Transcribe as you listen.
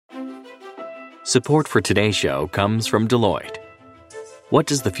Support for today's show comes from Deloitte. What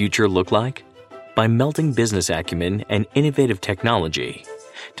does the future look like? By melding business acumen and innovative technology,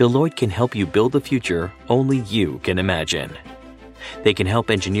 Deloitte can help you build the future only you can imagine. They can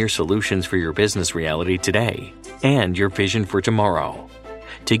help engineer solutions for your business reality today and your vision for tomorrow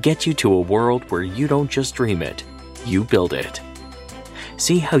to get you to a world where you don't just dream it, you build it.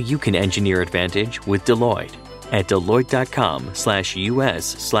 See how you can engineer advantage with Deloitte at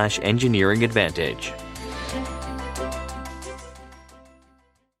deloitte.com/US/engineering advantage.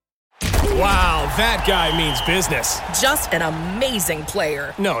 Wow, that guy means business. Just an amazing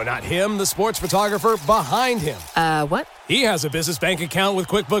player. No, not him, the sports photographer behind him. What? He has a business bank account with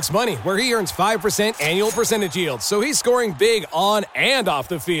QuickBooks Money where he earns 5% annual percentage yield, so he's scoring big on and off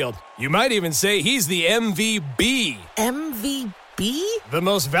the field. You might even say he's the MVB. MVP? The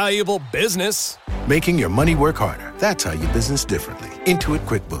most valuable business. Making your money work harder. That's how you business differently. Intuit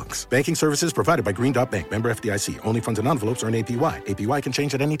QuickBooks. Banking services provided by Green Dot Bank. Member FDIC. Only funds and envelopes earn APY. APY can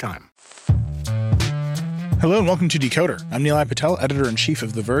change at any time. Hello and welcome to Decoder. I'm Nilay Patel, editor-in-chief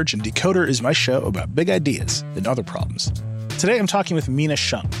of The Verge, and Decoder is my show about big ideas and other problems. Today I'm talking with Mina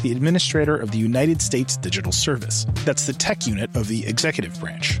Hsiang, the administrator of the United States Digital Service. That's the tech unit of the executive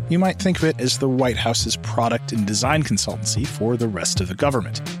branch. You might think of it as the White House's product and design consultancy for the rest of the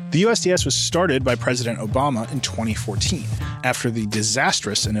government. The USDS was started by President Obama in 2014, after the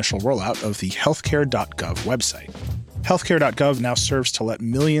disastrous initial rollout of the healthcare.gov website. Healthcare.gov now serves to let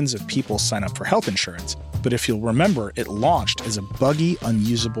millions of people sign up for health insurance, but if you'll remember, it launched as a buggy,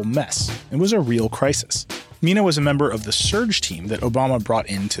 unusable mess and was a real crisis. Mina was a member of the surge team that Obama brought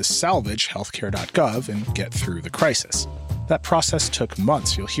in to salvage healthcare.gov and get through the crisis. That process took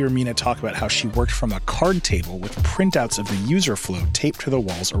months. You'll hear Mina talk about how she worked from a card table with printouts of the user flow taped to the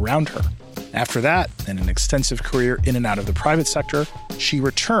walls around her. After that, and an extensive career in and out of the private sector, she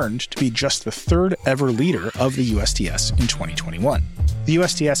returned to be just the third ever leader of the USDS in 2021. The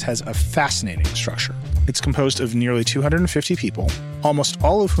USDS has a fascinating structure. It's composed of nearly 250 people, almost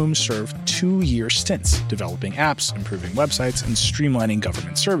all of whom served 2-year stints developing apps, improving websites, and streamlining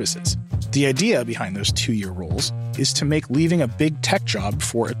government services. The idea behind those 2-year roles is to make leaving a big tech job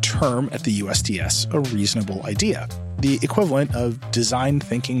for a term at the USDS a reasonable idea, the equivalent of design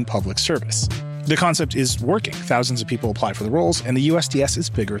thinking public service. The concept is working. Thousands of people apply for the roles, and the USDS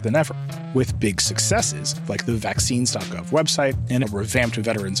is bigger than ever, with big successes like the vaccines.gov website and a revamped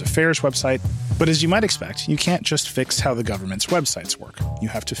Veterans Affairs website. But as you might expect, you can't just fix how the government's websites work. You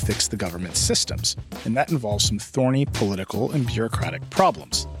have to fix the government's systems, and that involves some thorny political and bureaucratic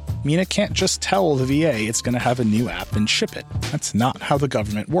problems. Mina can't just tell the VA it's going to have a new app and ship it. That's not how the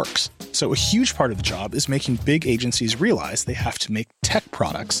government works. So a huge part of the job is making big agencies realize they have to make tech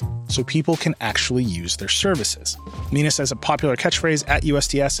products so people can actually use their services. Mina says a popular catchphrase at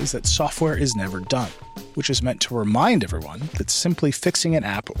USDS is that software is never done, which is meant to remind everyone that simply fixing an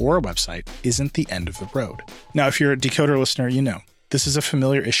app or a website isn't the end of the road. Now, if you're a Decoder listener, you know this is a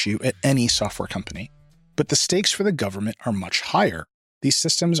familiar issue at any software company. But the stakes for the government are much higher. These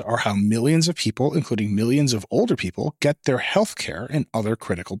systems are how millions of people, including millions of older people, get their health care and other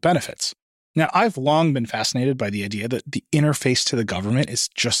critical benefits. Now, I've long been fascinated by the idea that the interface to the government is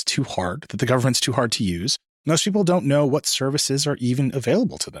just too hard, that the government's too hard to use. Most people don't know what services are even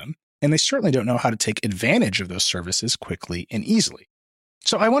available to them, and they certainly don't know how to take advantage of those services quickly and easily.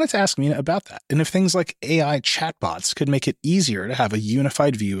 So I wanted to ask Mina about that, and if things like AI chatbots could make it easier to have a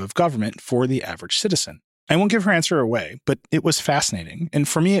unified view of government for the average citizen. I won't give her answer away, but it was fascinating. And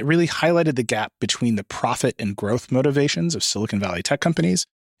for me, it really highlighted the gap between the profit and growth motivations of Silicon Valley tech companies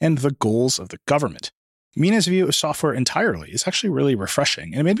and the goals of the government. Mina's view of software entirely is actually really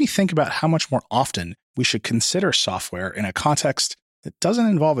refreshing, and it made me think about how much more often we should consider software in a context that doesn't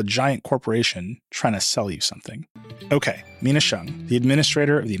involve a giant corporation trying to sell you something. Okay, Mina Hsiang, the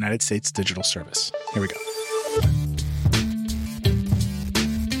administrator of the United States Digital Service. Here we go.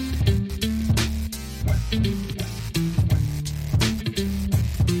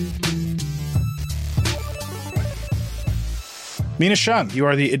 Mina Hsiang, you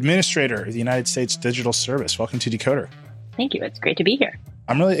are the administrator of the United States Digital Service. Welcome to Decoder. Thank you. It's great to be here.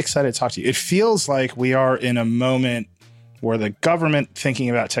 I'm really excited to talk to you. It feels like we are in a moment where the government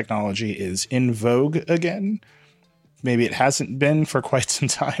thinking about technology is in vogue again. Maybe it hasn't been for quite some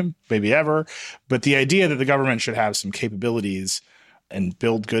time, maybe ever. But the idea that the government should have some capabilities and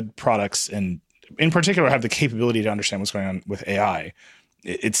build good products, and in particular have the capability to understand what's going on with AI,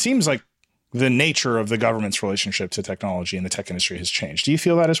 it seems like the nature of the government's relationship to technology and the tech industry has changed. Do you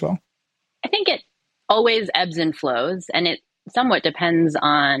feel that as well? I think it always ebbs and flows, and it somewhat depends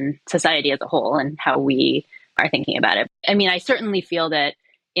on society as a whole and how we are thinking about it. I mean, I certainly feel that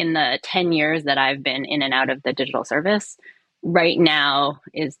in the 10 years that I've been in and out of the digital service, right now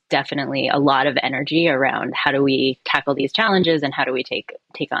is definitely a lot of energy around how do we tackle these challenges and how do we take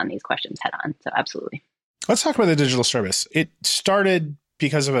on these questions head on. So absolutely. Let's talk about the digital service. It started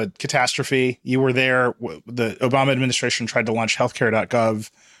because of a catastrophe. You were there. The Obama administration tried to launch healthcare.gov.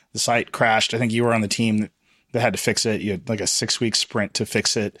 The site crashed. I think you were on the team that had to fix it. You had like a 6-week sprint to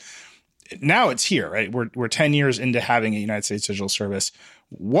fix it. Now it's here, right? We're 10 years into having a United States digital service.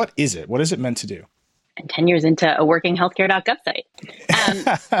 What is it? What is it meant to do? And 10 years into a working healthcare.gov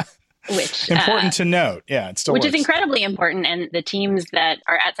site. Which important to note. Yeah, it still which works. Is incredibly important. And the teams that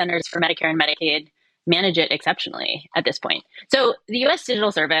are at Centers for Medicare and Medicaid manage it exceptionally at this point. So the U.S.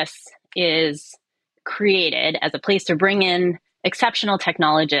 Digital Service is created as a place to bring in exceptional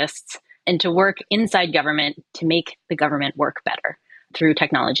technologists and to work inside government to make the government work better through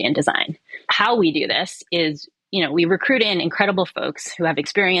technology and design. How we do this is, we recruit in incredible folks who have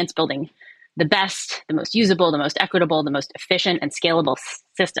experience building the best, the most usable, the most equitable, the most efficient and scalable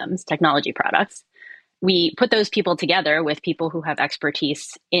systems, technology products. We put those people together with people who have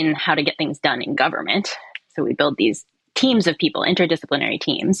expertise in how to get things done in government. So we build these teams of people, interdisciplinary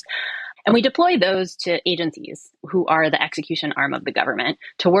teams, and we deploy those to agencies who are the execution arm of the government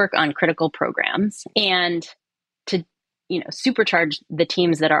to work on critical programs and to supercharge the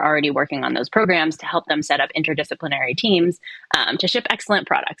teams that are already working on those programs to help them set up interdisciplinary teams to ship excellent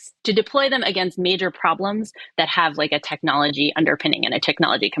products, to deploy them against major problems that have like a technology underpinning and a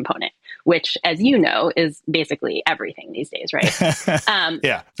technology component, which, as you know, is basically everything these days, right?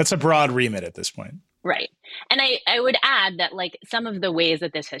 Yeah, that's a broad remit at this point. Right. And I would add that like some of the ways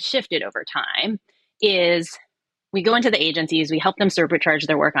that this has shifted over time is we go into the agencies, we help them supercharge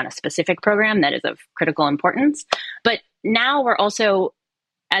their work on a specific program that is of critical importance. But now we're also,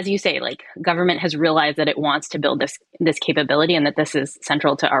 as you say, like government has realized that it wants to build this capability and that this is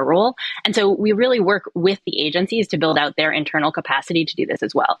central to our role. And so we really work with the agencies to build out their internal capacity to do this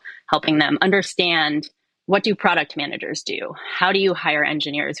as well, helping them understand what do product managers do? How do you hire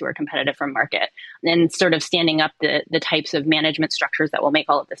engineers who are competitive from market? And sort of standing up the types of management structures that will make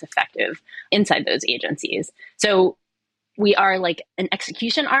all of this effective inside those agencies. So we are like an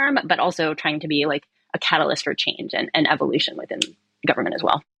execution arm, but also trying to be like a catalyst for change and evolution within government as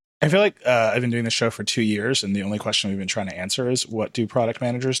well. I feel like I've been doing this show for 2 years, and the only question we've been trying to answer is, what do product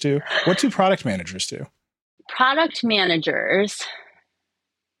managers do? What do product managers do? Product managers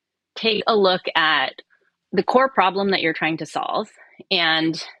take a look at the core problem that you're trying to solve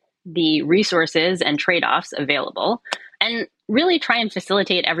and the resources and trade-offs available, and really try and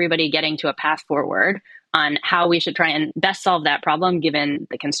facilitate everybody getting to a path forward on how we should try and best solve that problem given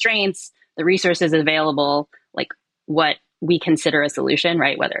the constraints, the resources available, like what we consider a solution,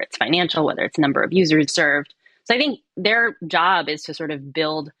 right? Whether it's financial, whether it's number of users served. So I think their job is to sort of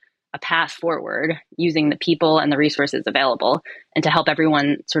build a path forward using the people and the resources available and to help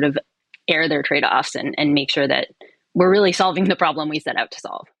everyone sort of air their trade-offs and make sure that we're really solving the problem we set out to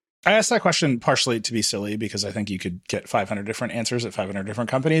solve. I asked that question partially to be silly because I think you could get 500 different answers at 500 different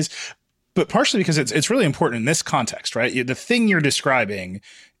companies, but partially because it's really important in this context, right? The thing you're describing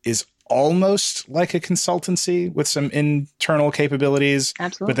is almost like a consultancy with some internal capabilities.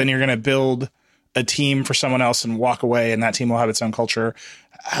 Absolutely. But then you're going to build a team for someone else and walk away, and that team will have its own culture.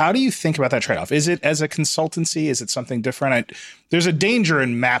 How do you think about that trade-off? Is it as a consultancy? Is it something different? There's a danger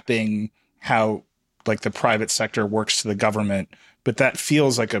in mapping how like the private sector works to the government, but that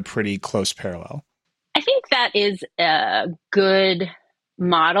feels like a pretty close parallel. I think that is a good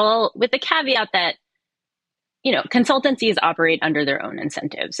model with the caveat that, consultancies operate under their own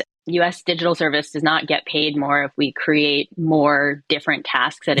incentives. U.S. Digital Service does not get paid more if we create more different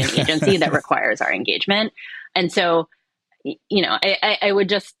tasks at an agency that requires our engagement. And so, I would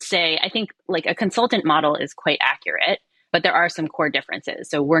just say, I think like a consultant model is quite accurate, but there are some core differences.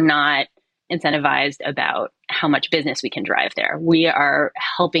 So we're not incentivized about how much business we can drive there. We are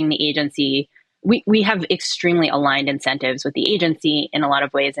helping the agency. We have extremely aligned incentives with the agency in a lot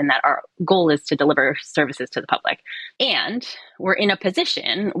of ways, in that our goal is to deliver services to the public. And we're in a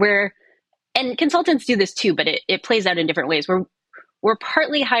position where, and consultants do this too, but it plays out in different ways. We're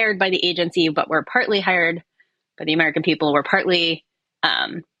partly hired by the agency, but we're partly hired by the American people. We're partly,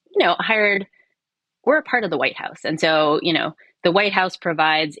 hired. We're a part of the White House. And so, the White House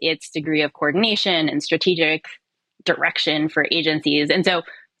provides its degree of coordination and strategic direction for agencies. And so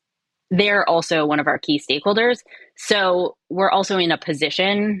they're also one of our key stakeholders. So we're also in a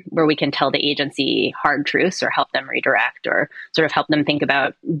position where we can tell the agency hard truths or help them redirect or sort of help them think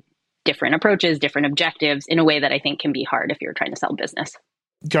about different approaches, different objectives in a way that I think can be hard if you're trying to sell business.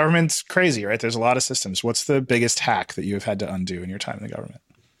 Government's crazy, right? There's a lot of systems. What's the biggest hack that you have had to undo in your time in the government?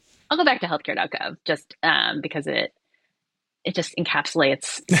 I'll go back to healthcare.gov just because it just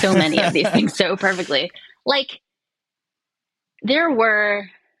encapsulates so many of these things so perfectly. Like, there were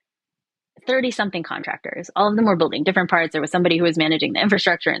 30-something contractors. All of them were building different parts. There was somebody who was managing the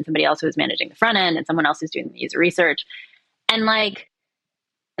infrastructure and somebody else who was managing the front end and someone else who's doing the user research. And like,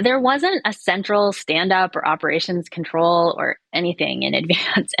 there wasn't a central stand-up or operations control or anything in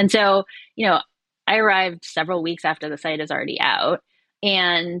advance. And so, I arrived several weeks after the site is already out,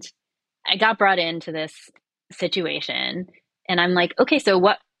 and I got brought into this situation, and I'm like, okay, so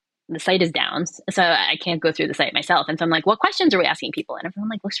what? The site is down, so I can't go through the site myself. And so I'm like, what questions are we asking people? And everyone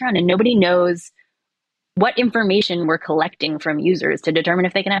like looks around and nobody knows what information we're collecting from users to determine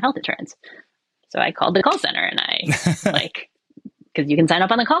if they can have health insurance. So I called the call center, and I because you can sign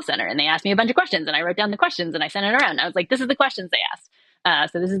up on the call center, and they asked me a bunch of questions, and I wrote down the questions and I sent it around. I was like, this is the questions they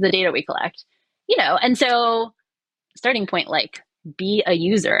asked. So this is the data we collect, and so starting point, like, be a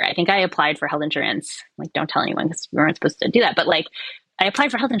user. I think I applied for health insurance. Like, don't tell anyone because we weren't supposed to do that. But like, I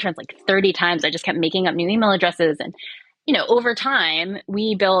applied for health insurance like 30 times. I just kept making up new email addresses. And, over time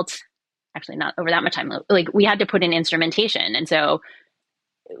we built, actually not over that much time, like we had to put in instrumentation. And so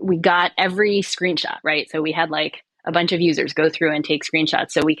we got every screenshot, right? So we had like a bunch of users go through and take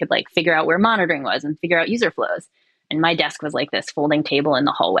screenshots so we could like figure out where monitoring was and figure out user flows. And my desk was like this folding table in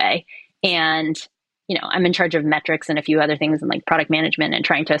the hallway. And, I'm in charge of metrics and a few other things and like product management and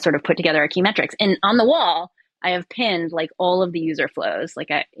trying to sort of put together our key metrics. And on the wall, I have pinned like all of the user flows.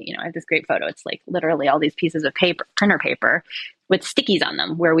 Like I have this great photo. It's like literally all these pieces of paper, printer paper with stickies on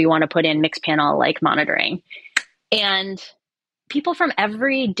them where we want to put in mixed panel like monitoring. And people from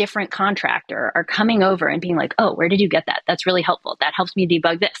every different contractor are coming over and being like, oh, where did you get that? That's really helpful. That helps me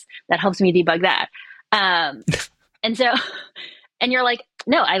debug this. That helps me debug that. And so, and you're like,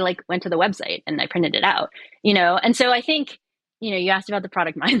 no, I like went to the website and I printed it out, And so I think, you asked about the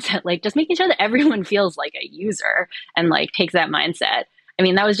product mindset, like just making sure that everyone feels like a user and like takes that mindset. I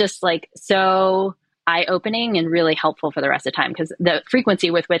mean, that was just like so eye-opening and really helpful for the rest of the time, because the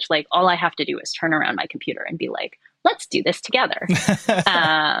frequency with which like all I have to do is turn around my computer and be like, let's do this together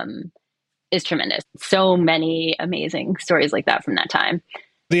is tremendous. So many amazing stories like that from that time.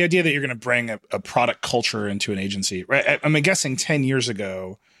 The idea that you're going to bring a product culture into an agency, right? I'm guessing 10 years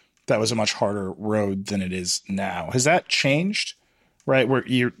ago, that was a much harder road than it is now. Has that changed? Right? Where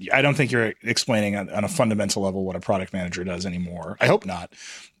I don't think you're explaining on a fundamental level what a product manager does anymore. I hope not.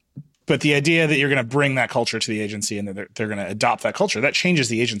 But the idea that you're going to bring that culture to the agency and that they're going to adopt that culture, that changes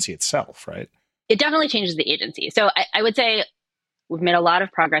the agency itself, right? It definitely changes the agency. So I would say we've made a lot of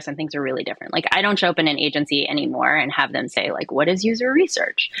progress and things are really different. Like, I don't show up in an agency anymore and have them say like, what is user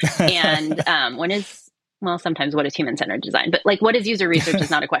research? And sometimes what is human-centered design? But like, what is user research is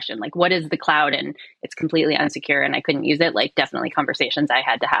not a question. Like, what is the cloud? And it's completely unsecure and I couldn't use it. Like, definitely conversations I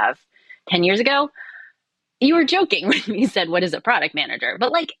had to have 10 years ago. You were joking when you said, what is a product manager?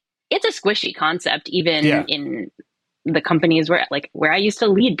 But like, it's a squishy concept, even in the companies where I used to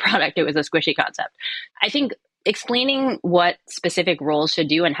lead product, it was a squishy concept. I think explaining what specific roles should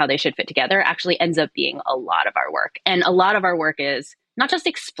do and how they should fit together actually ends up being a lot of our work. And a lot of our work is not just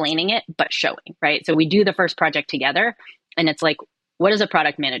explaining it, but showing, right? So we do the first project together and it's like, what does a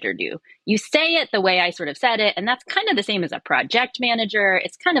product manager do? You say it the way I sort of said it, and that's kind of the same as a project manager.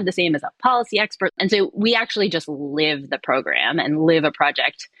 It's kind of the same as a policy expert. And so we actually just live the program and live a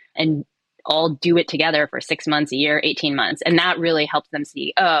project and all do it together for 6 months, a year, 18 months. And that really helps them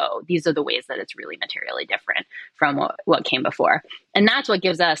see, oh, these are the ways that it's really materially different from what came before. And that's what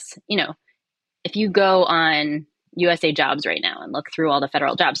gives us, if you go on USA Jobs right now and look through all the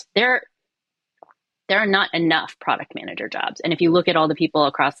federal jobs, there are not enough product manager jobs. And if you look at all the people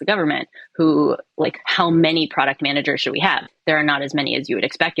across the government who, like, how many product managers should we have? There are not as many as you would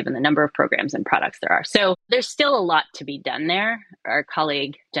expect given the number of programs and products there are. So there's still a lot to be done there. Our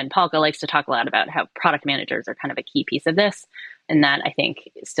colleague, Jen Palka, likes to talk a lot about how product managers are kind of a key piece of this. And that, I think,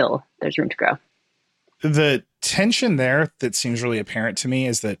 still there's room to grow. The tension there that seems really apparent to me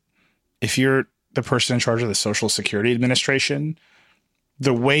is that if you're the person in charge of the Social Security Administration,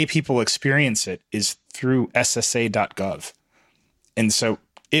 the way people experience it is through SSA.gov. And so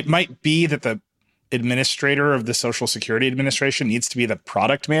it might be that the administrator of the Social Security Administration needs to be the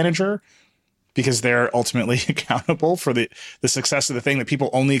product manager because they're ultimately accountable for the success of the thing that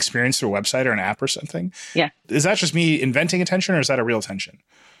people only experience through a website or an app or something. Yeah. Is that just me inventing a tension or is that a real tension?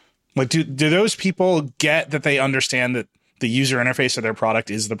 Like, do those people get that they understand that the user interface of their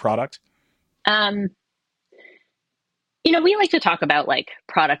product is the product? We like to talk about like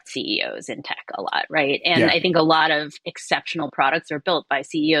product CEOs in tech a lot, right? And I think a lot of exceptional products are built by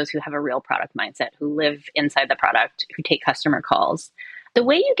CEOs who have a real product mindset, who live inside the product, who take customer calls. The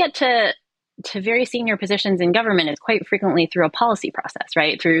way you get to very senior positions in government is quite frequently through a policy process,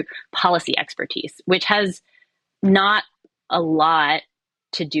 right? Through policy expertise, which has not a lot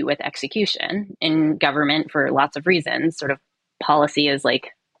to do with execution in government for lots of reasons. Sort of policy is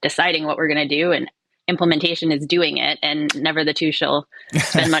like deciding what we're going to do, and implementation is doing it, and never the two shall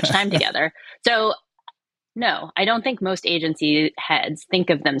spend much time together. So no, I don't think most agency heads think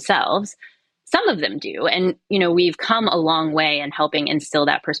of themselves. Some of them do. And, we've come a long way in helping instill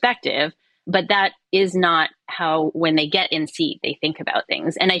that perspective, but that is not how, when they get in seat, they think about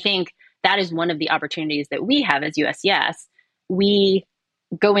things. And I think that is one of the opportunities that we have as USDS. We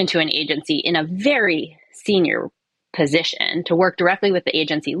go into an agency in a very senior position to work directly with the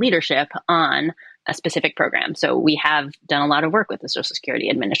agency leadership on a specific program. So we have done a lot of work with the Social Security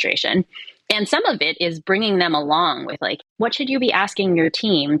Administration. And some of it is bringing them along with like, what should you be asking your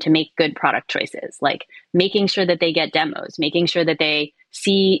team to make good product choices? Like making sure that they get demos, making sure that they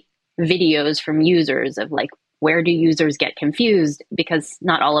see videos from users of like, where do users get confused? Because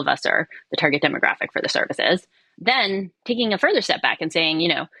not all of us are the target demographic for the services. Then taking a further step back and saying,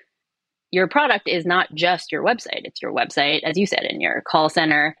 your product is not just your website. It's your website, as you said, in your call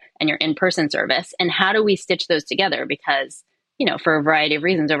center and your in-person service. And how do we stitch those together? Because, for a variety of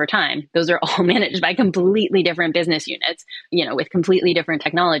reasons over time, those are all managed by completely different business units, with completely different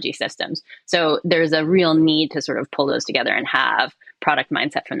technology systems. So there's a real need to sort of pull those together and have product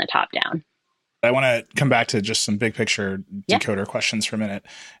mindset from the top down. I want to come back to just some big picture decoder questions for a minute.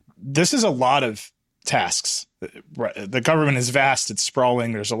 This is a lot of tasks. The government is vast. It's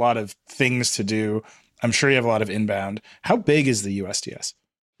sprawling. There's a lot of things to do. I'm sure you have a lot of inbound. How big is the USDS?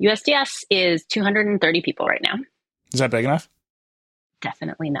 USDS is 230 people right now. Is that big enough?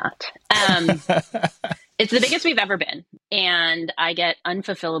 Definitely not. It's the biggest we've ever been. And I get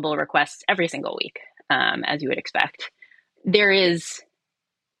unfulfillable requests every single week, as you would expect. There is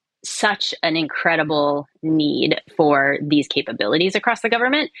such an incredible need for these capabilities across the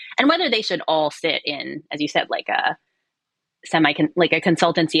government, and whether they should all sit in, as you said, like a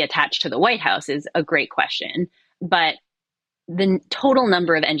consultancy attached to the White House is a great question. But the total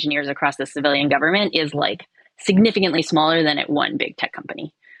number of engineers across the civilian government is like significantly smaller than at one big tech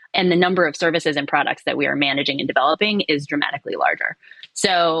company. And the number of services and products that we are managing and developing is dramatically larger.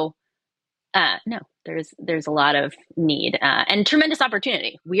 So no, there's a lot of need and tremendous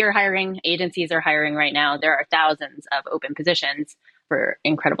opportunity. We are hiring, agencies are hiring right now. There are thousands of open positions for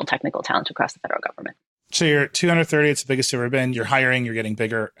incredible technical talent across the federal government. So you're 230, it's the biggest you've ever been. You're hiring, you're getting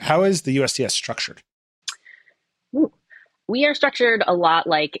bigger. How is the USDS structured? Ooh. We are structured a lot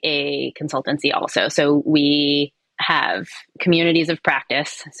like a consultancy also. So we have communities of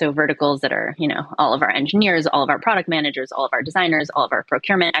practice, so verticals that are, all of our engineers, all of our product managers, all of our designers, all of our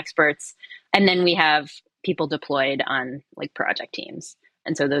procurement experts. And then we have people deployed on like project teams.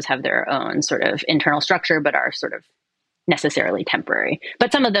 And so those have their own sort of internal structure, but are sort of necessarily temporary.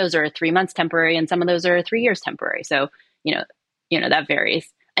 But some of those are 3 months temporary and some of those are 3 years temporary. So, that varies.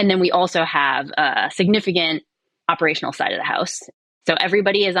 And then we also have a significant operational side of the house. So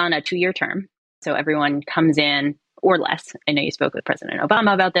everybody is on a 2-year term. So everyone comes in or less. I know you spoke with President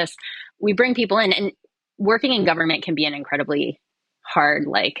Obama about this. We bring people in, and working in government can be an incredibly hard,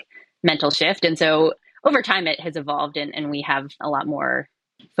 mental shift. And so over time it has evolved, and we have a lot more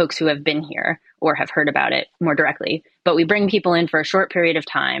folks who have been here or have heard about it more directly. But we bring people in for a short period of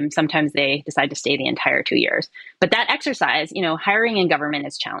time. Sometimes they decide to stay the entire 2 years. But that exercise, hiring in government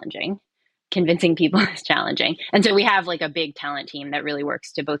is challenging. Convincing people is challenging. And so we have a big talent team that really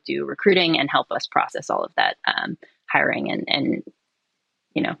works to both do recruiting and help us process all of that hiring and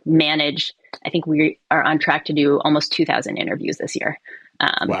manage. I think we are on track to do almost 2,000 interviews this year.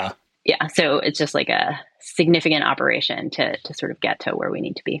 Wow. Yeah. So it's just a significant operation to sort of get to where we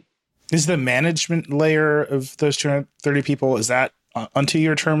need to be. Is the management layer of those 230 people, is that on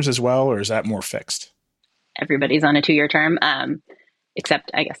 2-year terms as well, or is that more fixed? Everybody's on a 2-year term,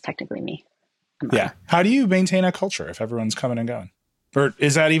 except I guess technically me. Yeah. How do you maintain a culture if everyone's coming and going? Or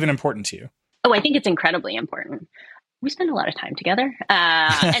is that even important to you? Oh, I think it's incredibly important. We spend a lot of time together.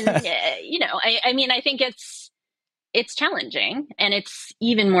 And, I think it's challenging, and it's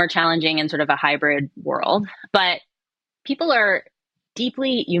even more challenging in sort of a hybrid world. But people are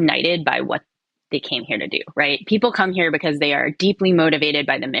deeply united by what they came here to do, right? People come here because they are deeply motivated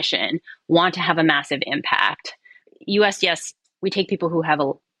by the mission, want to have a massive impact. USDS, we take people who have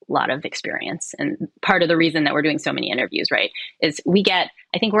a lot of experience. And part of the reason that we're doing so many interviews, right, is I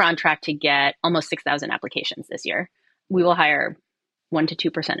think we're on track to get almost 6,000 applications this year. We will hire 1%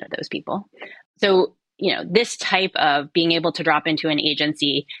 to 2% of those people. So, this type of being able to drop into an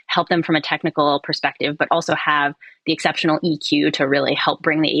agency, help them from a technical perspective, but also have the exceptional EQ to really help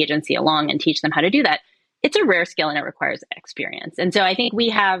bring the agency along and teach them how to do that. It's a rare skill and it requires experience. And so I think we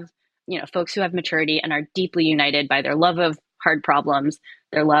have, folks who have maturity and are deeply united by their love of hard problems,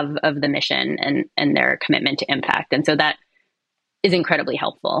 their love of the mission, and their commitment to impact. And so that is incredibly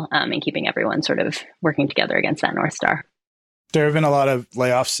helpful in keeping everyone sort of working together against that North Star. There have been a lot of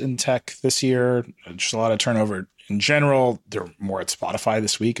layoffs in tech this year, just a lot of turnover in general. There are more at Spotify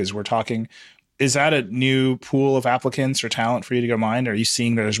this week as we're talking. Is that a new pool of applicants or talent for you to go mine? Are you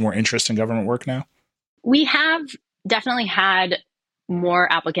seeing that there's more interest in government work now? We have definitely had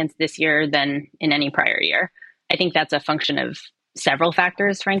more applicants this year than in any prior year. I think that's a function of several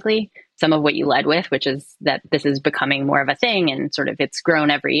factors, frankly. Some of what you led with, which is that this is becoming more of a thing and sort of it's grown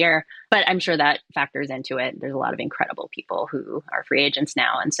every year. But I'm sure that factors into it. There's a lot of incredible people who are free agents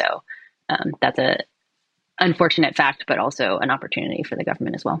now. And so that's a unfortunate fact, but also an opportunity for the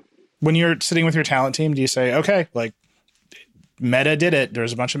government as well. When you're sitting with your talent team, do you say, okay, like Meta did it.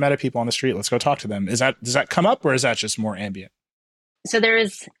 There's a bunch of Meta people on the street. Let's go talk to them. Does that come up or is that just more ambient? So there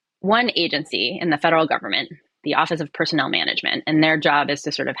is one agency in the federal government, the Office of Personnel Management, and their job is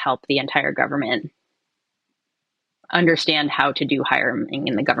to sort of help the entire government understand how to do hiring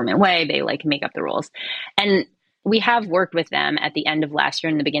in the government way. They make up the rules. And we have worked with them at the end of last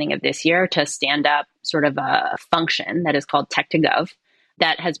year and the beginning of this year to stand up sort of a function that is called Tech to Gov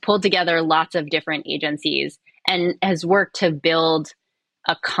that has pulled together lots of different agencies and has worked to build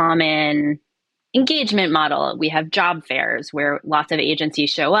a common engagement model. We have job fairs where lots of agencies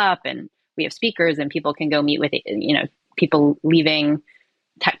show up and we have speakers and people can go meet with, people leaving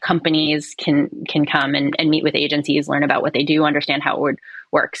tech companies can come and meet with agencies, learn about what they do, understand how it would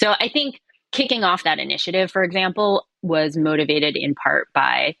work. So I think kicking off that initiative, for example, was motivated in part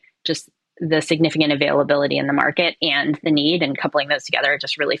by just the significant availability in the market and the need, and coupling those together, it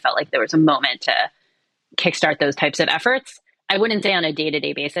just really felt like there was a moment to kickstart those types of efforts. I wouldn't say on a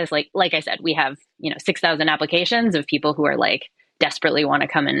day-to-day basis, like I said, we have, 6,000 applications of people who are desperately want to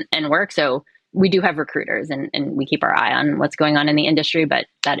come and work. So we do have recruiters and we keep our eye on what's going on in the industry, but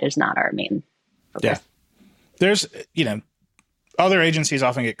that is not our main focus. Yeah. There's, other agencies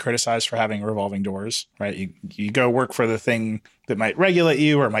often get criticized for having revolving doors, right? You go work for the thing that might regulate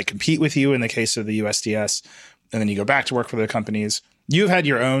you or might compete with you in the case of the USDS, and then you go back to work for the companies. You've had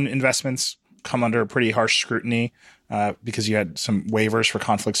your own investments come under pretty harsh scrutiny because you had some waivers for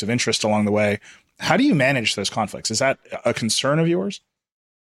conflicts of interest along the way. How do you manage those conflicts? Is that a concern of yours?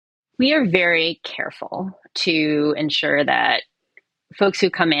 We are very careful to ensure that folks who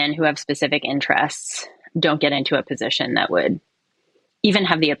come in who have specific interests don't get into a position that would even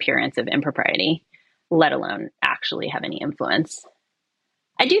have the appearance of impropriety, let alone actually have any influence.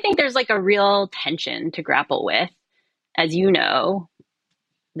 I do think there's a real tension to grapple with. As you know,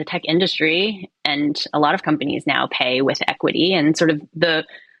 the tech industry and a lot of companies now pay with equity, and sort of the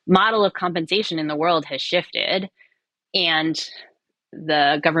model of compensation in the world has shifted, and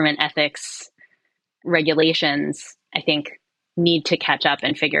the government ethics regulations, I think, need to catch up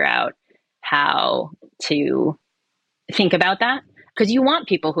and figure out how to think about that, because you want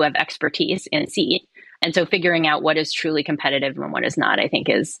people who have expertise in a seat. And so figuring out what is truly competitive and what is not, I think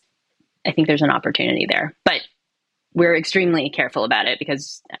there's an opportunity there. But we're extremely careful about it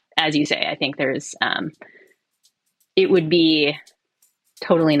because, as you say, I think there's, it would be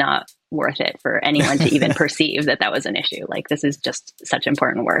totally not worth it for anyone to even perceive that was an issue. This is just such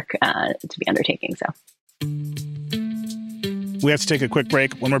important work to be undertaking. So we have to take a quick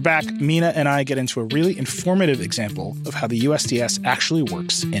break. When we're back, Mina and I get into a really informative example of how the USDS actually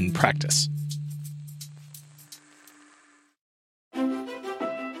works in practice.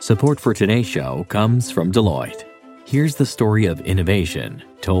 Support for today's show comes from Deloitte. Here's the story of innovation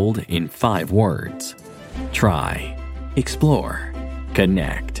told in 5 words. Try, explore,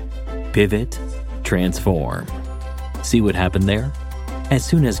 connect, pivot, transform. See what happened there? As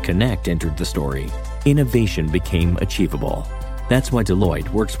soon as connect entered the story, innovation became achievable. That's why Deloitte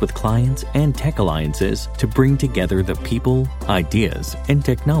works with clients and tech alliances to bring together the people, ideas, and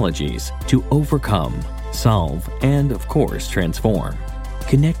technologies to overcome, solve, and of course, transform.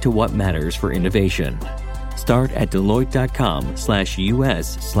 Connect to what matters for innovation. Start at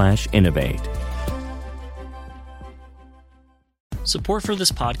Deloitte.com/US/innovate. Support for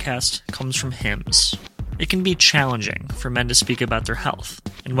this podcast comes from Hims. It can be challenging for men to speak about their health,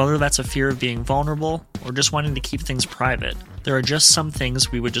 and whether that's a fear of being vulnerable or just wanting to keep things private, there are just some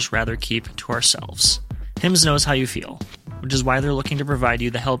things we would just rather keep to ourselves. Hims knows how you feel, which is why they're looking to provide you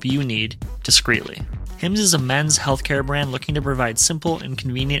the help you need discreetly. Hims is a men's healthcare brand looking to provide simple and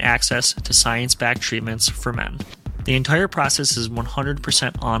convenient access to science-backed treatments for men. The entire process is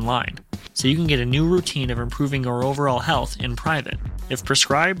 100% online, so you can get a new routine of improving your overall health in private. If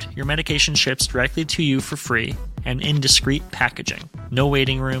prescribed, your medication ships directly to you for free and in discreet packaging. No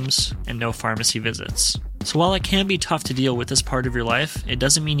waiting rooms and no pharmacy visits. So while it can be tough to deal with this part of your life, it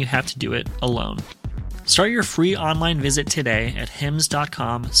doesn't mean you have to do it alone. Start your free online visit today at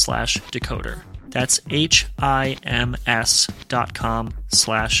hims.com/decoder. That's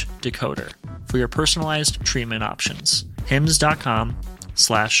HIMS.com/decoder for your personalized treatment options.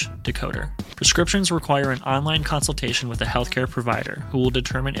 hims.com/decoder. Prescriptions require an online consultation with a healthcare provider who will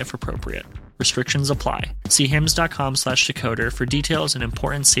determine if appropriate. Restrictions apply. See hims.com/decoder for details and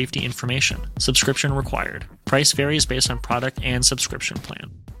important safety information. Subscription required. Price varies based on product and subscription plan.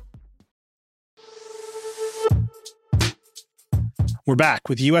 We're back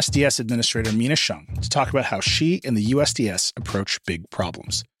with USDS Administrator Mina Hsiang to talk about how she and the USDS approach big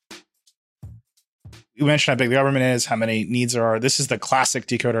problems. You mentioned how big the government is, how many needs there are. This is the classic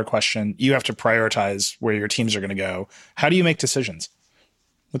decoder question. You have to prioritize where your teams are going to go. How do you make decisions?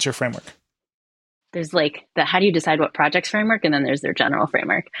 What's your framework? There's like the how do you decide what projects framework, and then there's their general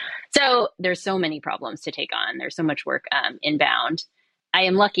framework. So there's so many problems to take on. There's so much work inbound. I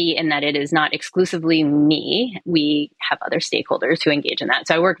am lucky in that it is not exclusively me. We have other stakeholders who engage in that.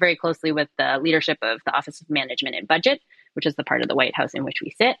 So I work very closely with the leadership of the Office of Management and Budget, which is the part of the White House in which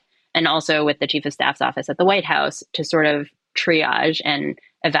we sit, and also with the Chief of Staff's office at the White House to sort of triage and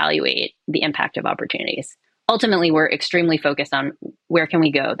evaluate the impact of opportunities. Ultimately, we're extremely focused on where can we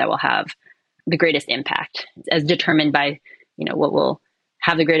go that will have the greatest impact, as determined by, what will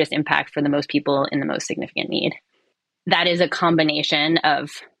have the greatest impact for the most people in the most significant need. That is a combination of,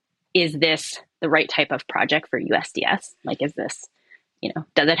 is this the right type of project for USDS? Like, is this,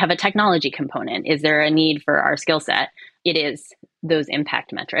 does it have a technology component? Is there a need for our skill set? It is those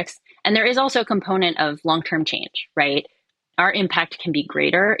impact metrics. And there is also a component of long-term change, right? Our impact can be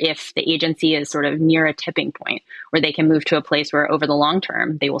greater if the agency is sort of near a tipping point where they can move to a place where over the long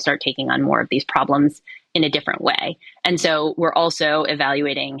term, they will start taking on more of these problems in a different way. And so we're also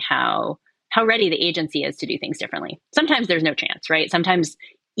evaluating how ready the agency is to do things differently. Sometimes there's no chance, right? Sometimes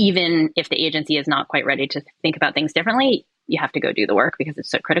even if the agency is not quite ready to think about things differently, you have to go do the work because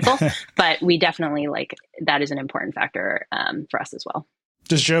it's so critical. But we definitely that is an important factor for us as well.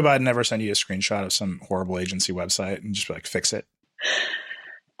 Does Joe Biden ever send you a screenshot of some horrible agency website and just be like, fix it?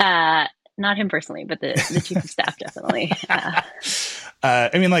 Not him personally, but the chief of staff definitely. Jeff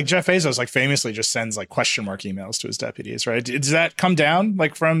Bezos famously just sends question mark emails to his deputies, right? Does that come down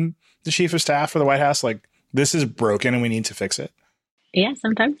from the chief of staff or the White House? This is broken and we need to fix it? Yeah,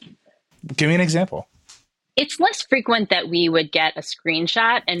 sometimes. Give me an example. It's less frequent that we would get a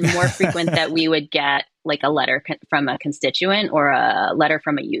screenshot and more frequent that we would get a letter from a constituent or a letter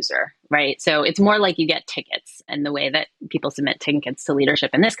from a user, right? So it's more like you get tickets, and the way that people submit tickets to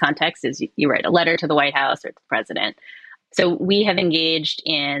leadership in this context is you write a letter to the White House or to the president. So we have engaged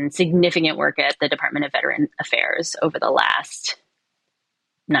in significant work at the Department of Veteran Affairs over the last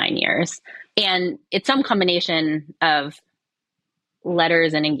 9 years. And it's some combination of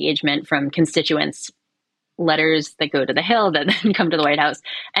letters and engagement from constituents, letters that go to the Hill that then come to the White House,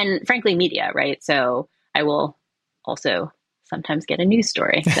 and frankly, media, right? So I will also sometimes get a news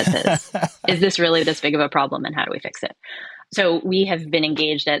story that says, is this really this big of a problem and how do we fix it? So we have been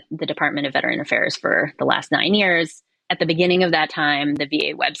engaged at the Department of Veteran Affairs for the last 9 years. At the beginning of that time, the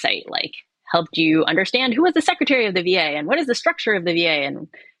VA website helped you understand who was the secretary of the VA and what is the structure of the VA, and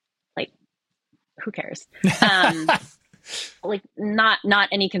who cares? Not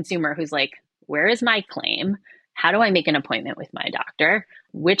any consumer who's where is my claim? How do I make an appointment with my doctor?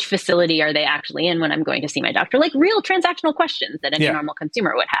 Which facility are they actually in when I'm going to see my doctor? Real transactional questions that any normal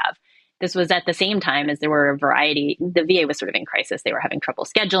consumer would have. This was at the same time as there were a variety. The VA was sort of in crisis. They were having trouble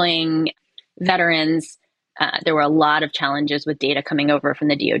scheduling veterans. There were a lot of challenges with data coming over from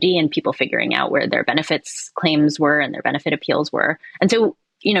the DoD and people figuring out where their benefits claims were and their benefit appeals were. And so,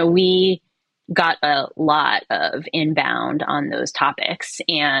 we got a lot of inbound on those topics,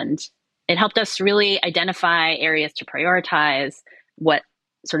 and it helped us really identify areas to prioritize, what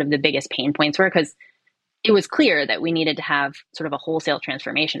sort of the biggest pain points were, because it was clear that we needed to have sort of a wholesale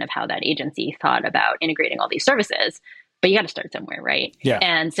transformation of how that agency thought about integrating all these services. But you got to start somewhere, right? Yeah.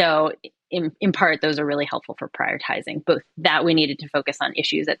 And so in part, those are really helpful for prioritizing both that we needed to focus on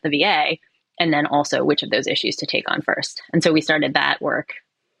issues at the VA, and then also which of those issues to take on first. And so we started that work.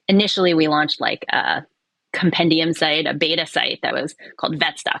 Initially, we launched compendium site, a beta site that was called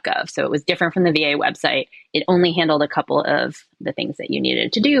vets.gov. So it was different from the VA website. It only handled a couple of the things that you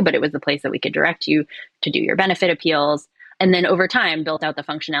needed to do, but it was the place that we could direct you to do your benefit appeals. And then over time, built out the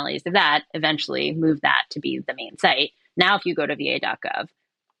functionalities of that, eventually moved that to be the main site. Now, if you go to va.gov,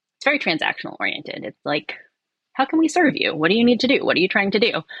 it's very transactional oriented. It's like, how can we serve you? What do you need to do? What are you trying to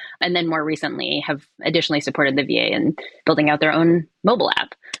do? And then more recently have additionally supported the VA in building out their own mobile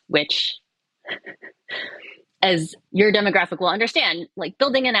app, which, as your demographic will understand, like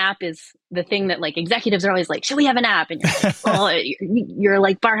building an app is the thing that like executives are always like, should we have an app? And you're like, oh, your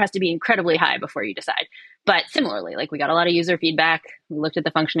like bar has to be incredibly high before you decide. But similarly, like we got a lot of user feedback. We looked at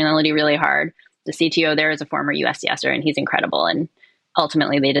the functionality really hard. The CTO there is a former USDSer and he's incredible. And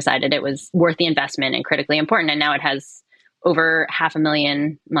ultimately they decided it was worth the investment and critically important. And now it has over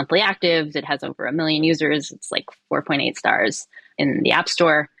 500,000 monthly actives. It has over 1 million users. It's like 4.8 stars in the App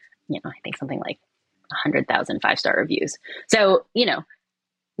Store. I think something like 100,000 5-star reviews. So,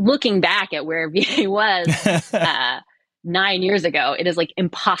 looking back at where VA was 9 years ago, it is like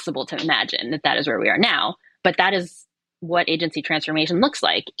impossible to imagine that is where we are now. But that is what agency transformation looks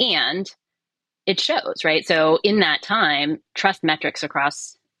like. And it shows, right? So in that time, trust metrics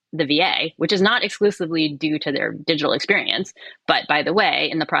across the VA, which is not exclusively due to their digital experience, but by the way,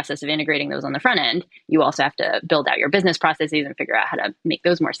 in the process of integrating those on the front end, you also have to build out your business processes and figure out how to make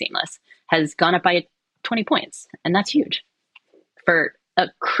those more seamless, has gone up by 20 points. And that's huge for a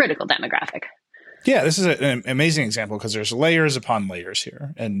critical demographic. Yeah, this is an amazing example because there's layers upon layers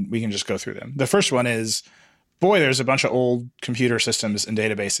here, and we can just go through them. The first one is, boy, there's a bunch of old computer systems and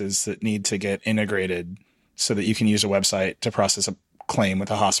databases that need to get integrated so that you can use a website to process a claim with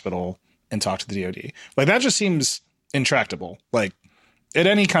a hospital and talk to the DoD. Like, that just seems intractable. Like, at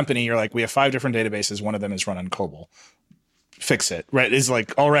any company, you're like, we have 5 different databases. One of them is run on COBOL. Fix it, right? It's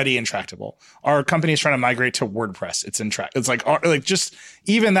like already intractable. Our company is trying to migrate to WordPress. It's It's like just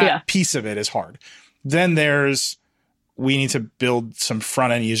even that piece of it is hard. Then we need to build some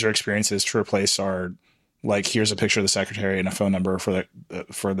front end user experiences to replace our, like, here's a picture of the secretary and a phone number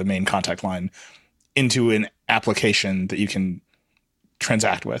for the main contact line into an application that you can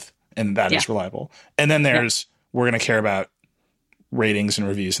transact with, and that is reliable. And then we're going to care about ratings and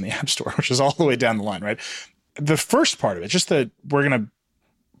reviews in the App Store, which is all the way down the line, right? The first part of it, just that we're going to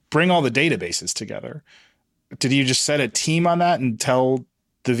bring all the databases together. Did you just set a team on that and tell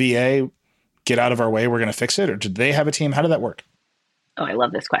the VA, get out of our way, we're going to fix it? Or did they have a team? How did that work? Oh, I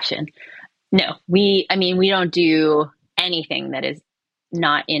love this question. No, we don't do anything that is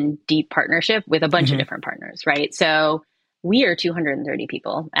not in deep partnership with a bunch of different partners, right? So we are 230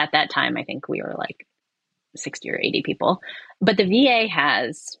 people. At that time, I think we were like 60 or 80 people. But the VA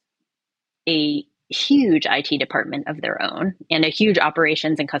has a huge IT department of their own and a huge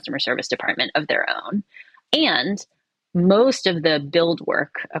operations and customer service department of their own. And most of the build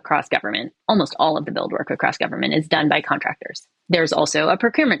work across government, almost all of the build work across government, is done by contractors. There's also a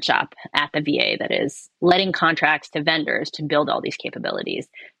procurement shop at the VA that is letting contracts to vendors to build all these capabilities,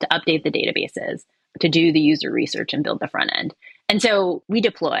 to update the databases, to do the user research and build the front end. And so we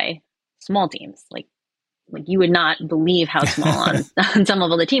deploy small teams. Like you would not believe how small on some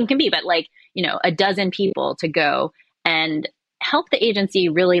level the team can be, but a dozen people to go and help the agency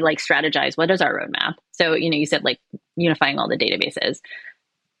really strategize what is our roadmap. So, you said unifying all the databases.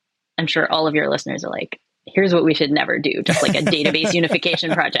 I'm sure all of your listeners are like, here's what we should never do. Just like a database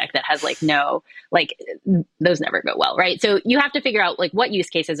unification project that has those never go well, right? So you have to figure out what use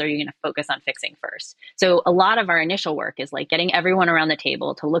cases are you going to focus on fixing first. So a lot of our initial work is getting everyone around the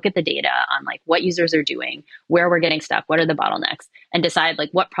table to look at the data on what users are doing, where we're getting stuck, what are the bottlenecks, and decide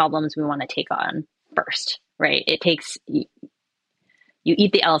what problems we want to take on first, right? It takes, you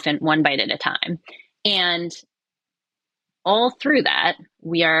eat the elephant one bite at a time. And all through that,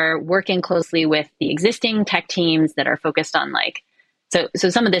 we are working closely with the existing tech teams that are focused on so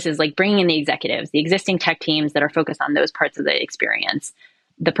some of this is bringing in the executives, the existing tech teams that are focused on those parts of the experience,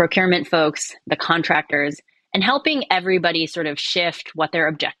 the procurement folks, the contractors, and helping everybody sort of shift what their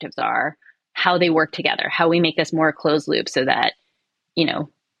objectives are, how they work together, how we make this more closed loop so that,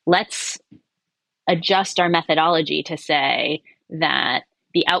 let's adjust our methodology to say that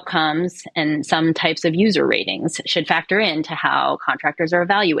the outcomes and some types of user ratings should factor into how contractors are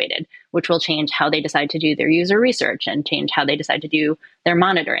evaluated, which will change how they decide to do their user research and change how they decide to do their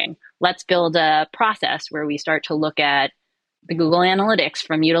monitoring. Let's build a process where we start to look at the Google Analytics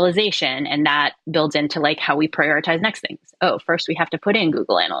from utilization, and that builds into how we prioritize next things. Oh, first we have to put in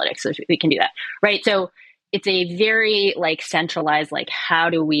Google Analytics so we can do that, right? So it's a very centralized, how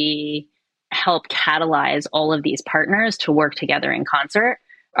do we help catalyze all of these partners to work together in concert.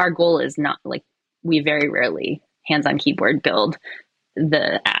 Our goal is not we very rarely hands-on keyboard build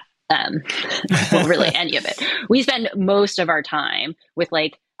the app. Well, really any of it. We spend most of our time with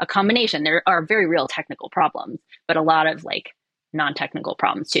like a combination. There are very real technical problems, but a lot of like non-technical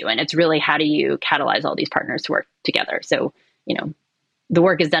problems too. And it's really, how do you catalyze all these partners to work together? So, the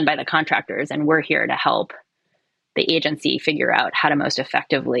work is done by the contractors, and we're here to help the agency figure out how to most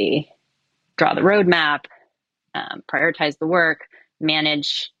effectively draw the roadmap, prioritize the work,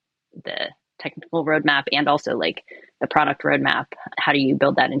 manage the technical roadmap, and also like the product roadmap. How do you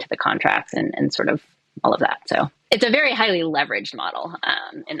build that into the contracts and sort of all of that? So it's a very highly leveraged model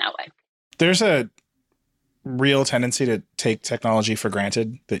in that way. There's a real tendency to take technology for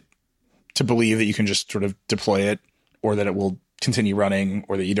granted, to believe that you can just sort of deploy it, or that it will continue running,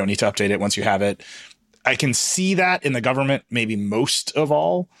 or that you don't need to update it once you have it. I can see that in the government, maybe most of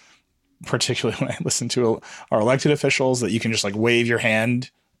all, particularly when I listen to our elected officials, that you can just like wave your hand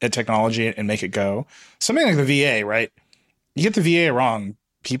at technology and make it go. Something like the VA, right? You get the VA wrong,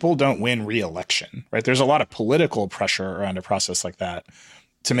 people don't win re-election, right? There's a lot of political pressure around a process like that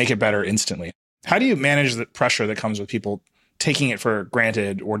to make it better instantly. How do you manage the pressure that comes with people taking it for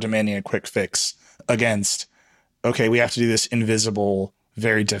granted or demanding a quick fix against, okay, we have to do this invisible,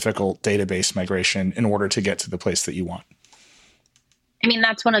 very difficult database migration in order to get to the place that you want? I mean,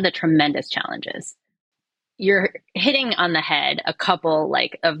 that's one of the tremendous challenges. You're hitting on the head a couple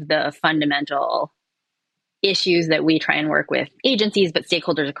like of the fundamental issues that we try and work with agencies, but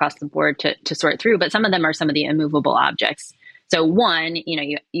stakeholders across the board to sort through. But some of them are some of the immovable objects. So one,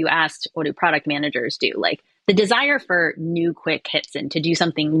 you asked, what do product managers do? Like the desire for new quick hits and to do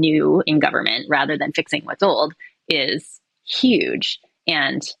something new in government rather than fixing what's old is huge.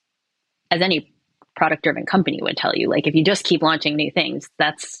 And as any product-driven company would tell you, like if you just keep launching new things,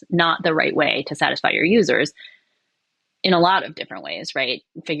 that's not the right way to satisfy your users in a lot of different ways, right?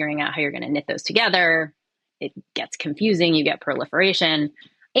 Figuring out how you're going to knit those together, it gets confusing, you get proliferation.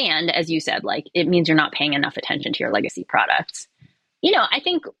 And as you said, like it means you're not paying enough attention to your legacy products. I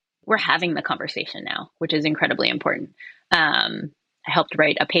think we're having the conversation now, which is incredibly important. I helped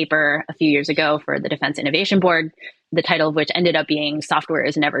write a paper a few years ago for the Defense Innovation Board, the title of which ended up being Software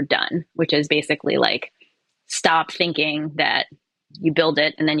is Never Done, which is basically like, stop thinking that you build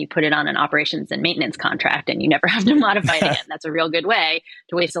it and then you put it on an operations and maintenance contract and you never have to modify it again. That's a real good way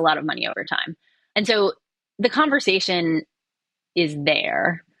to waste a lot of money over time. And so the conversation is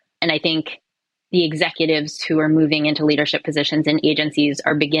there. And I think the executives who are moving into leadership positions in agencies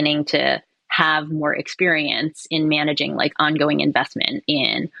are beginning to have more experience in managing like ongoing investment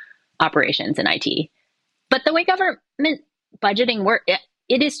in operations and IT. But the way government budgeting works,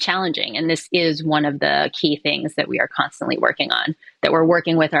 it is challenging. And this is one of the key things that we are constantly working on, that we're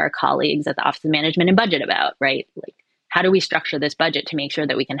working with our colleagues at the Office of Management and Budget about, right? Like, how do we structure this budget to make sure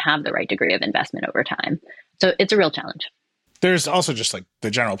that we can have the right degree of investment over time? So it's a real challenge. There's also just like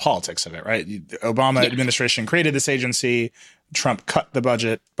the general politics of it, right? The Obama administration created this agency. Trump cut the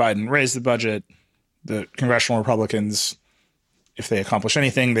budget. Biden raised the budget. The congressional Republicans, if they accomplish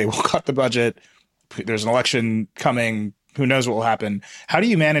anything, they will cut the budget. There's an election coming. Who knows what will happen? How do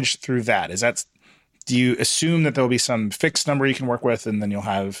you manage through that? Do you assume that there'll be some fixed number you can work with and then you'll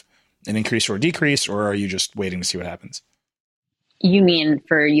have an increase or decrease, or are you just waiting to see what happens? You mean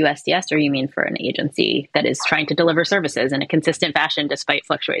for USDS, or you mean for an agency that is trying to deliver services in a consistent fashion despite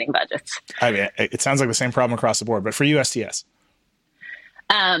fluctuating budgets? I mean, it sounds like the same problem across the board, but for USDS.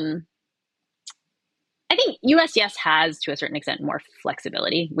 I think USDS has, to a certain extent, more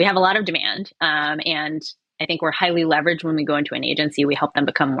flexibility. We have a lot of demand, and I think we're highly leveraged when we go into an agency. We help them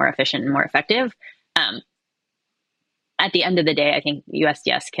become more efficient and more effective. At the end of the day, I think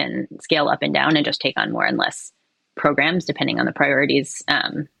USDS can scale up and down and just take on more and less programs depending on the priorities,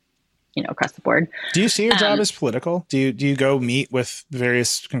 across the board. Do you see your job as political? Do you go meet with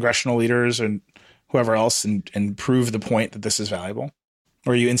various congressional leaders and whoever else and prove the point that this is valuable?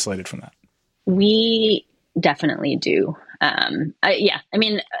 Or are you insulated from that? We definitely do.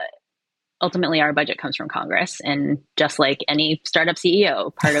 Ultimately, our budget comes from Congress. And just like any startup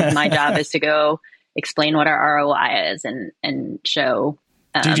CEO, part of my job is to go explain what our ROI is and show.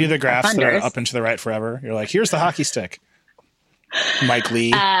 Do you do the graphs that are up and to the right forever? You're like, here's the hockey stick. Mike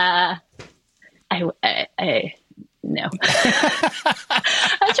Lee. No. I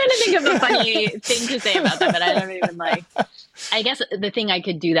was trying to think of a funny thing to say about that, but I don't even I guess the thing I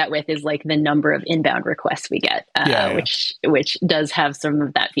could do that with is like the number of inbound requests we get, which does have some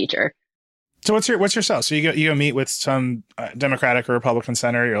of that feature. So what's your sell? So you go meet with some Democratic or Republican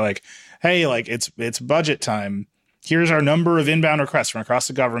senator. You're like, hey, like it's budget time. Here's our number of inbound requests from across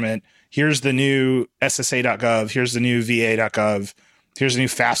the government. Here's the new SSA.gov. Here's the new VA.gov. Here's the new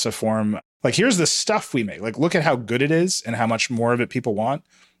FAFSA form. Like, here's the stuff we make. Like, look at how good it is and how much more of it people want.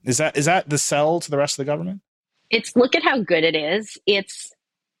 Is that the sell to the rest of the government? It's look at how good it is. It's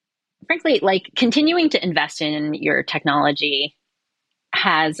frankly, like, continuing to invest in your technology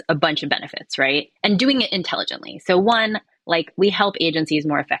has a bunch of benefits, right? And doing it intelligently. So one, like, we help agencies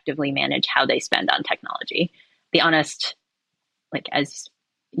more effectively manage how they spend on technology. Be honest, like, as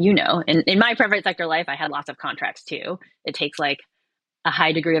you know, in my private sector life, I had lots of contracts too. It takes like a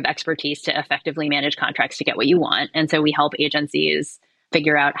high degree of expertise to effectively manage contracts to get what you want. And so we help agencies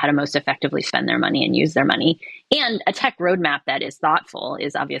figure out how to most effectively spend their money and use their money. And a tech roadmap that is thoughtful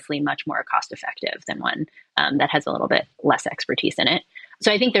is obviously much more cost effective than one that has a little bit less expertise in it.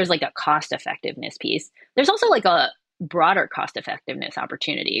 So I think there's like a cost effectiveness piece. There's also like a broader cost effectiveness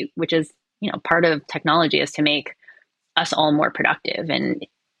opportunity, which is, you know, part of technology is to make us all more productive. And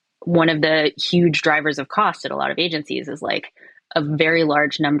one of the huge drivers of cost at a lot of agencies is like a very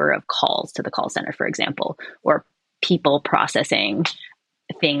large number of calls to the call center, for example, or people processing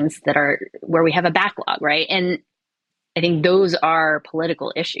things that are where we have a backlog, right? And I think those are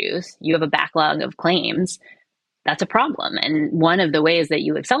political issues. You have a backlog of claims. That's a problem. And one of the ways that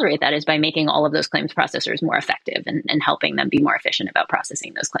you accelerate that is by making all of those claims processors more effective and helping them be more efficient about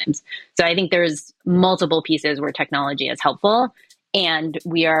processing those claims. So I think there's multiple pieces where technology is helpful, and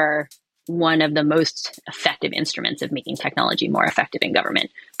we are one of the most effective instruments of making technology more effective in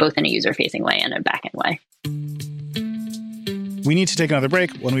government, both in a user-facing way and a back-end way. We need to take another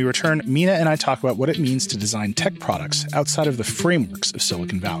break. When we return, Mina and I talk about what it means to design tech products outside of the frameworks of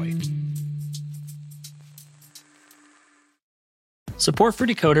Silicon Valley. Support for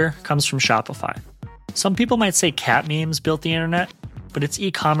Decoder comes from Shopify. Some people might say cat memes built the internet, but it's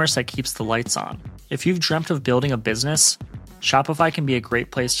e-commerce that keeps the lights on. If you've dreamt of building a business, Shopify can be a great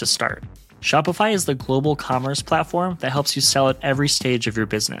place to start. Shopify is the global commerce platform that helps you sell at every stage of your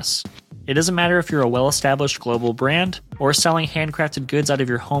business. It doesn't matter if you're a well-established global brand or selling handcrafted goods out of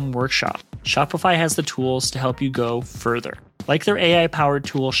your home workshop. Shopify has the tools to help you go further, like their AI-powered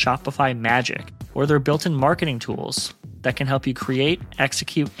tool Shopify Magic, or their built-in marketing tools that can help you create,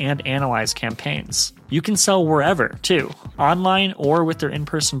 execute, and analyze campaigns. You can sell wherever, too, online or with their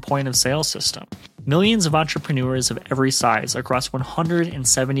in-person point-of-sale system. Millions of entrepreneurs of every size across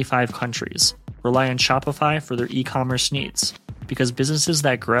 175 countries rely on Shopify for their e-commerce needs, because businesses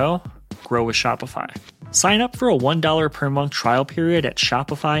that grow with Shopify. Sign up for a $1 per month trial period at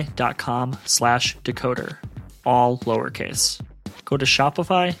shopify.com/decoder, all lowercase. Go to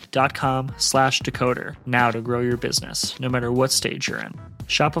shopify.com/decoder now to grow your business, no matter what stage you're in.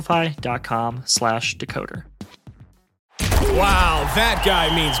 Shopify.com/decoder. Wow, that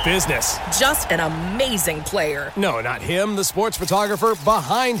guy means business. Just an amazing player. No, not him, the sports photographer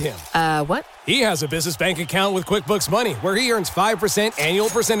behind him. What? He has a business bank account with QuickBooks Money where he earns 5% annual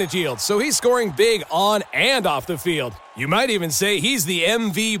percentage yield, so he's scoring big on and off the field. You might even say he's the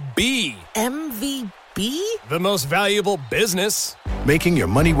MVB. MVP? The most valuable business. Making your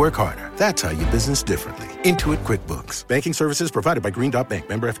money work harder. That's how you business differently. Intuit QuickBooks. Banking services provided by Green Dot Bank.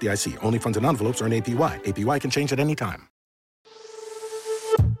 Member FDIC. Only funds and envelopes earn APY. APY can change at any time.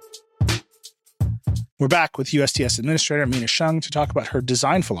 We're back with USDS Administrator Mina Hsiang to talk about her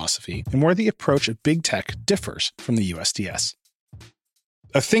design philosophy and where the approach of big tech differs from the USDS.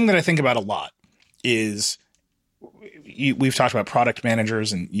 A thing that I think about a lot is we've talked about product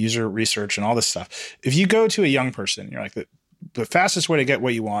managers and user research and all this stuff. If you go to a young person, you're like, the fastest way to get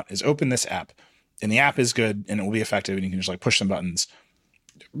what you want is open this app, and the app is good and it will be effective and you can just like push some buttons.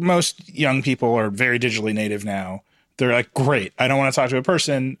 Most young people are very digitally native now. They're like, great, I don't want to talk to a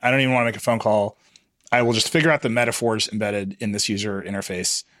person. I don't even want to make a phone call. I will just figure out the metaphors embedded in this user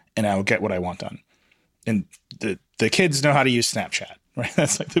interface and I will get what I want done. And the kids know how to use Snapchat, right?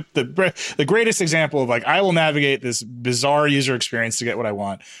 That's like the greatest example of like, I will navigate this bizarre user experience to get what I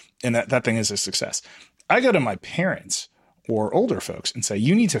want. And that thing is a success. I go to my parents or older folks and say,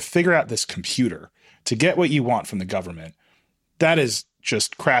 you need to figure out this computer to get what you want from the government. That is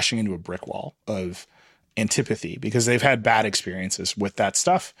just crashing into a brick wall of antipathy because they've had bad experiences with that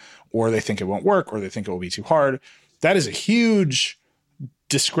stuff, or they think it won't work, or they think it will be too hard. That is a huge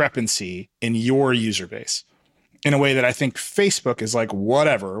discrepancy in your user base in a way that I think Facebook is like,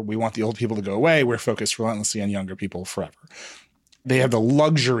 whatever, we want the old people to go away. We're focused relentlessly on younger people forever. They have the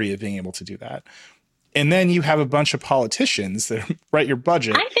luxury of being able to do that. And then you have a bunch of politicians that write your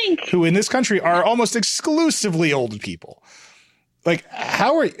budget, who in this country are almost exclusively old people. Like,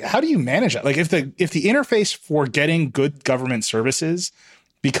 how do you manage that? Like, if the interface for getting good government services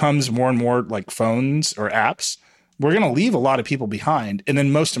becomes more and more like phones or apps, we're going to leave a lot of people behind. And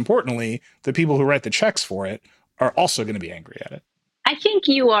then most importantly, the people who write the checks for it are also going to be angry at it. I think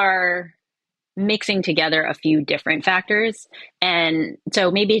you are mixing together a few different factors. And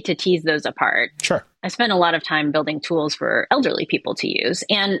so maybe to tease those apart, Sure. I spent a lot of time building tools for elderly people to use.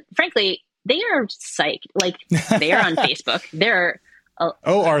 And frankly, they are psyched. Like, they are on Facebook. They're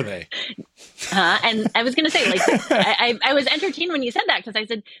Oh, are they? and I was going to say, like, I was entertained when you said that, because I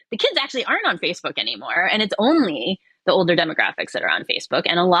said the kids actually aren't on Facebook anymore, and it's only the older demographics that are on Facebook,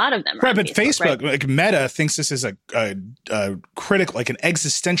 and a lot of them are right. on But Facebook, right? like Meta, thinks this is a critical, like an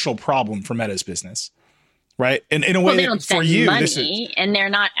existential problem for Meta's business, right? And in a way, Well, they don't for spend you, money, this is, and they're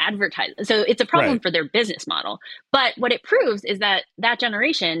not advertising, so it's a problem Right. for their business model. But what it proves is that that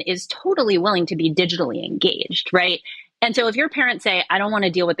generation is totally willing to be digitally engaged, right? And so if your parents say, I don't want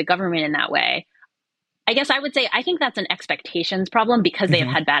to deal with the government in that way, I guess I would say, I think that's an expectations problem, because they have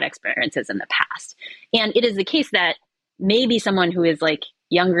had bad experiences in the past. And it is the case that maybe someone who is like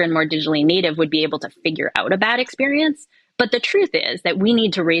younger and more digitally native would be able to figure out a bad experience. But the truth is that we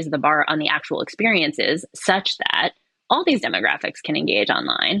need to raise the bar on the actual experiences such that all these demographics can engage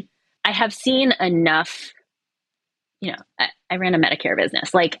online. I have seen enough, I ran a Medicare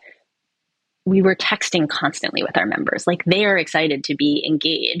business. Like, we were texting constantly with our members. Like, they are excited to be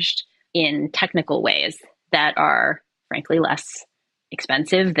engaged in technical ways that are frankly less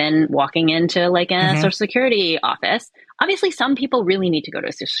expensive than walking into like a Social Security office. Obviously, some people really need to go to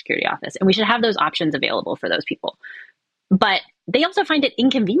a Social Security office, and we should have those options available for those people. But they also find it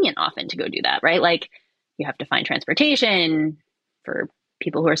inconvenient often to go do that, right? Like, you have to find transportation. For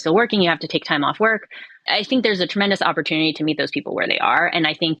people who are still working, you have to take time off work. I think there's a tremendous opportunity to meet those people where they are. And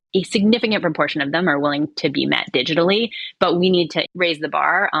I think a significant proportion of them are willing to be met digitally, but we need to raise the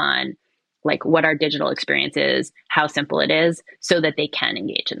bar on like what our digital experience is, how simple it is, so that they can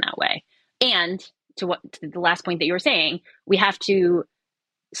engage in that way. And to the last point that you were saying, we have to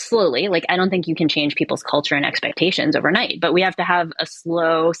slowly, like, I don't think you can change people's culture and expectations overnight, but we have to have a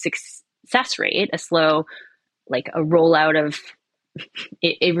slow success rate, a slow, like a rollout of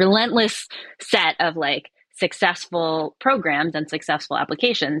a relentless set of like successful programs and successful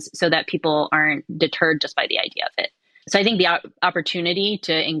applications, so that people aren't deterred just by the idea of it. So I think the opportunity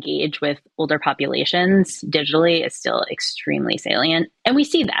to engage with older populations digitally is still extremely salient. And we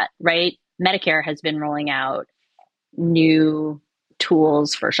see that, right? Medicare has been rolling out new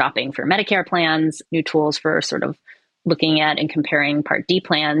tools for shopping for Medicare plans, new tools for sort of looking at and comparing Part D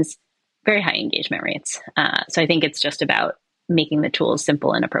plans, very high engagement rates. So I think it's just about making the tools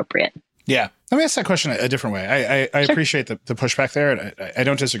simple and appropriate. Yeah. Let me ask that question a different way. I Sure. appreciate the pushback there, and I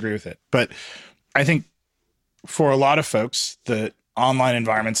don't disagree with it. But I think for a lot of folks, the online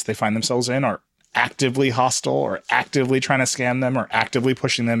environments they find themselves in are actively hostile, or actively trying to scam them, or actively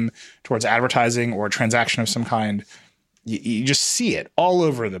pushing them towards advertising or a transaction of some kind. You just see it all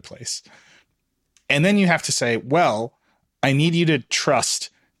over the place. And then you have to say, well, I need you to trust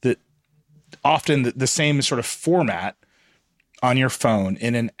that often the same sort of format on your phone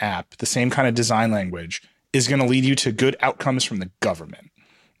in an app, the same kind of design language, is going to lead you to good outcomes from the government,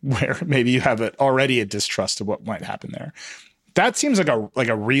 where maybe you have already a distrust of what might happen there. That seems like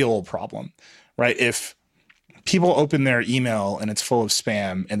a real problem, right? If people open their email and it's full of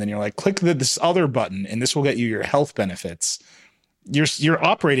spam, and then you're like, click this other button and this will get you your health benefits, you're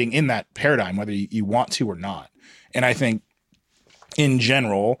operating in that paradigm, whether you want to or not. And I think in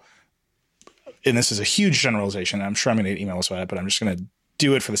general, and this is a huge generalization, and I'm sure I'm going to get emails about it, but I'm just going to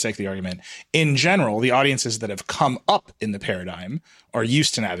do it for the sake of the argument. In general, the audiences that have come up in the paradigm are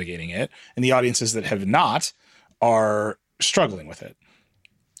used to navigating it, and the audiences that have not are struggling with it.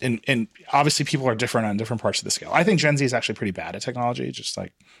 And obviously people are different on different parts of the scale. I think Gen Z is actually pretty bad at technology, just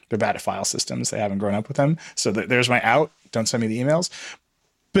like they're bad at file systems. They haven't grown up with them. So there's my out. Don't send me the emails.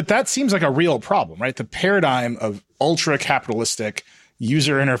 But that seems like a real problem, right? The paradigm of ultra capitalistic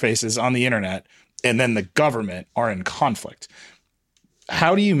user interfaces on the internet and then the government are in conflict.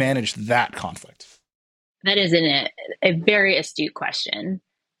 How do you manage that conflict? That is a very astute question.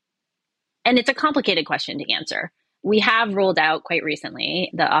 And it's a complicated question to answer. We have rolled out quite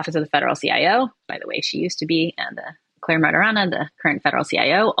recently the Office of the Federal CIO. By the way, she used to be Claire Martirana, the current federal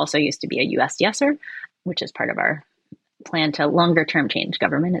CIO, also used to be a USDSer, which is part of our plan to longer term change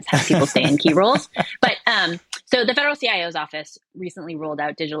government, is have people stay in key roles. But so the federal CIO's office recently rolled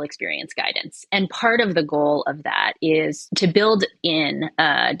out digital experience guidance. And part of the goal of that is to build in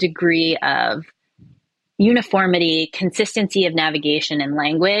a degree of uniformity, consistency of navigation and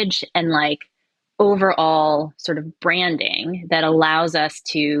language, and like overall sort of branding that allows us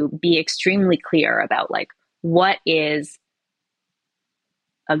to be extremely clear about like what is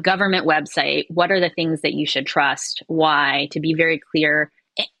a government website, what are the things that you should trust, why, to be very clear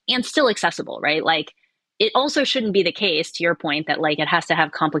and still accessible, right? Like it also shouldn't be the case, to your point, that like it has to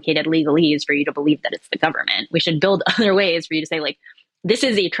have complicated legalese for you to believe that it's the government. We should build other ways for you to say like, this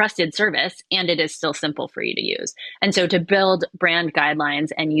is a trusted service and it is still simple for you to use. And so to build brand guidelines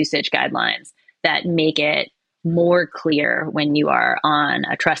and usage guidelines that make it more clear when you are on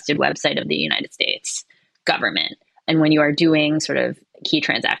a trusted website of the United States government and when you are doing sort of key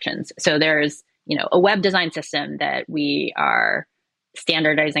transactions. So there's, a web design system that we are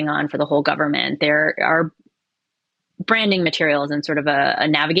standardizing on for the whole government. There are branding materials and sort of a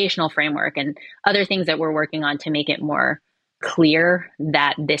navigational framework and other things that we're working on to make it more clear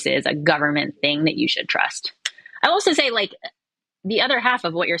that this is a government thing that you should trust. I will also say, like, the other half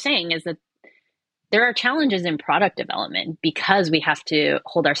of what you're saying is that there are challenges in product development because we have to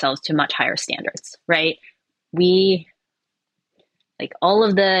hold ourselves to much higher standards, right? We, like, all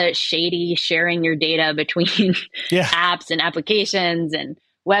of the shady sharing your data between apps and applications and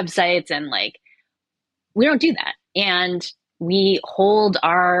websites, and like, we don't do that. And we hold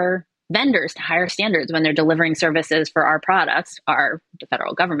our vendors to higher standards when they're delivering services for our products, the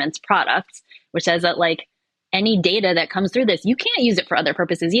federal government's products, which says that like any data that comes through this, you can't use it for other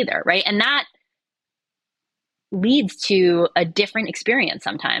purposes either, right? And that leads to a different experience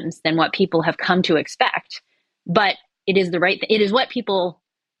sometimes than what people have come to expect. But it is it is what people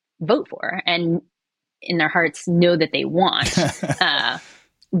vote for and in their hearts know that they want.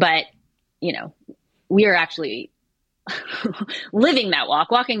 But, we are actually living that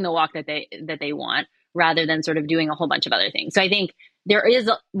walking the walk that they want, rather than sort of doing a whole bunch of other things. So I think there is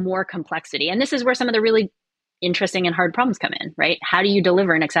more complexity, and this is where some of the really interesting and hard problems come in, right? How do you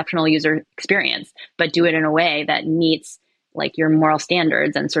deliver an exceptional user experience, but do it in a way that meets like your moral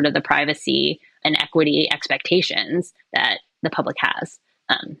standards and sort of the privacy and equity expectations that the public has?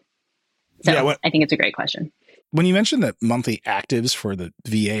 I think it's a great question. When you mentioned the monthly actives for the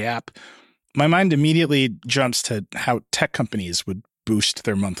VA app, my mind immediately jumps to how tech companies would boost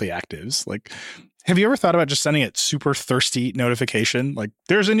their monthly actives. Like, have you ever thought about just sending a super thirsty notification? Like,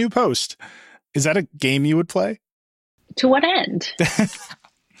 there's a new post. Is that a game you would play? To what end?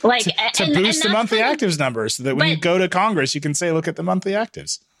 Like to boost the monthly actives numbers so that when you go to Congress, you can say, look at the monthly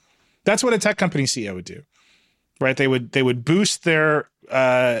actives. That's what a tech company CEO would do, right? They would boost their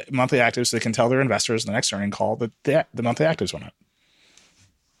monthly actives so they can tell their investors in the next earnings call that the monthly actives went up.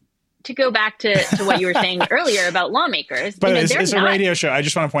 To go back to what you were saying earlier about lawmakers. But it's a radio show. I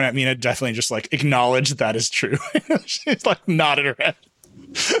just want to point out, Mina definitely just like acknowledged that is true. She's like nodded her head.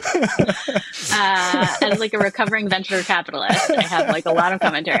 As like a recovering venture capitalist, I have like a lot of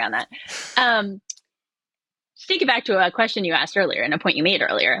commentary on that. To take it back to a question you asked earlier and a point you made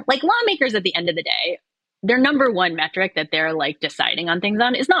earlier, like lawmakers at the end of the day, their number one metric that they're like deciding on things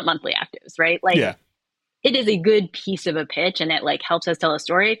on is not monthly actives, right? Like, it is a good piece of a pitch and it like helps us tell a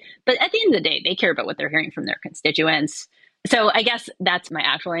story. But at the end of the day, they care about what they're hearing from their constituents. So I guess that's my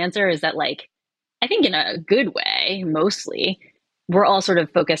actual answer, is that like, I think in a good way, mostly, we're all sort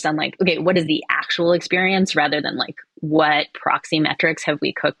of focused on like, okay, what is the actual experience rather than like what proxy metrics have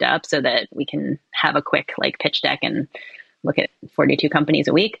we cooked up so that we can have a quick like pitch deck and look at 42 companies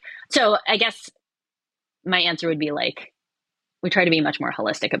a week. So I guess my answer would be like, we try to be much more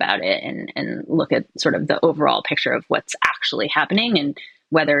holistic about it and look at sort of the overall picture of what's actually happening, and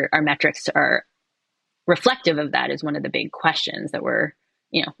whether our metrics are reflective of that is one of the big questions that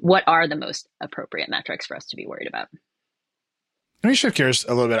what are the most appropriate metrics for us to be worried about? Let me shift gears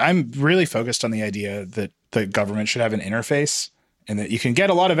a little bit. I'm really focused on the idea that the government should have an interface and that you can get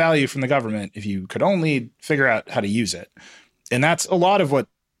a lot of value from the government if you could only figure out how to use it. And that's a lot of what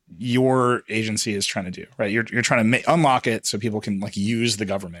your agency is trying to do, right? You're trying to unlock it so people can like use the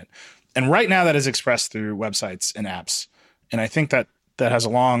government. And right now that is expressed through websites and apps. And I think that has a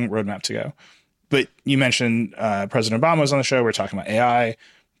long roadmap to go. But you mentioned President Obama was on the show. We're talking about AI.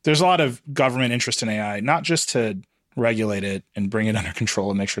 There's a lot of government interest in AI, not just to regulate it and bring it under control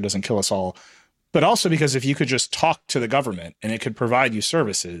and make sure it doesn't kill us all, but also because if you could just talk to the government and it could provide you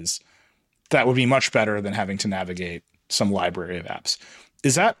services, that would be much better than having to navigate some library of apps.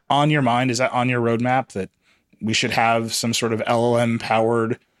 Is that on your mind? Is that on your roadmap that we should have some sort of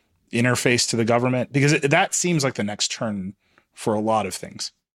LLM-powered interface to the government? Because that seems like the next turn for a lot of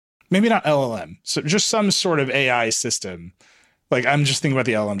things. Maybe not LLM, so just some sort of AI system. Like, I'm just thinking about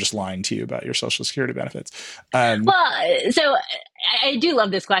the LLM just lying to you about your Social Security benefits. So I do love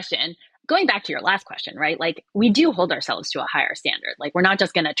this question. Going back to your last question, right? Like, we do hold ourselves to a higher standard. Like, we're not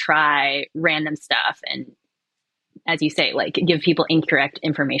just going to try random stuff and, as you say, like give people incorrect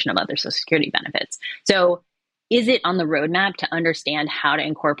information about their Social Security benefits. So is it on the roadmap to understand how to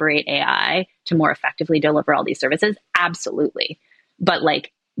incorporate AI to more effectively deliver all these services? Absolutely. But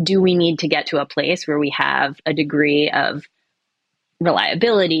like, do we need to get to a place where we have a degree of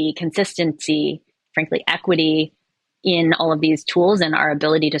reliability, consistency, frankly, equity in all of these tools and our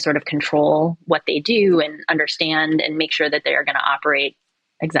ability to sort of control what they do and understand and make sure that they are going to operate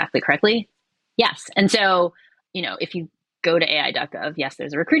exactly correctly? Yes. And so, if you go to AI.gov, yes,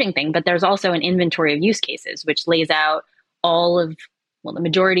 there's a recruiting thing, but there's also an inventory of use cases, which lays out the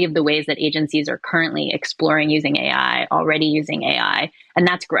majority of the ways that agencies are currently exploring using AI, already using AI, and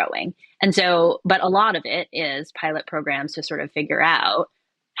that's growing. And so, but a lot of it is pilot programs to sort of figure out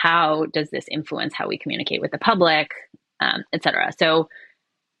how does this influence how we communicate with the public, et cetera. So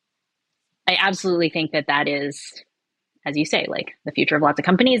I absolutely think that is, as you say, like the future of lots of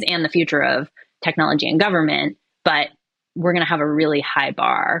companies and the future of technology and government, but we're going to have a really high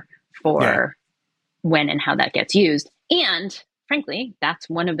bar for when and how that gets used. And frankly, that's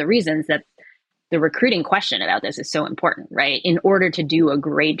one of the reasons that the recruiting question about this is so important, right? In order to do a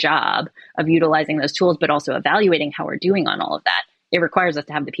great job of utilizing those tools, but also evaluating how we're doing on all of that, it requires us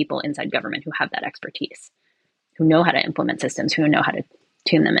to have the people inside government who have that expertise, who know how to implement systems, who know how to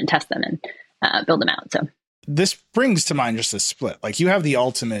tune them and test them and build them out. So this brings to mind just this split. Like you have the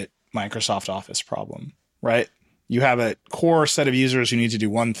ultimate Microsoft Office problem, right? You have a core set of users who need to do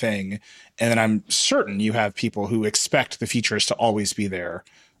one thing. And then I'm certain you have people who expect the features to always be there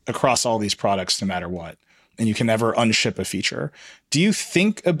across all these products, no matter what. And you can never unship a feature. Do you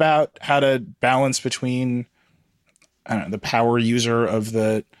think about how to balance between, I don't know, the power user of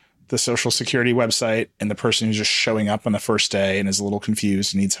the Social Security website and the person who's just showing up on the first day and is a little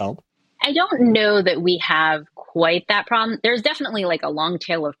confused and needs help? I don't know that we have quite that problem. There's definitely like a long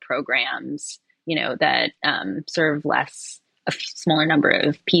tail of programs, that serve a smaller number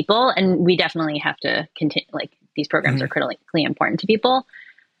of people. And we definitely have to continue, like these programs are critically important to people.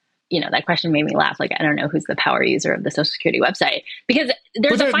 That question made me laugh. Like, I don't know who's the power user of the Social Security website, because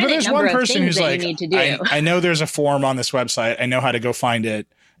there's a finite number of things that you need to do. I know there's a form on this website. I know how to go find it.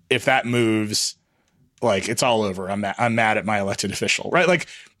 If that moves, like it's all over. I'm mad at my elected official, right? Like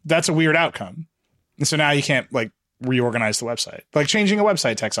that's a weird outcome. And so now you can't like reorganize the website. Like changing a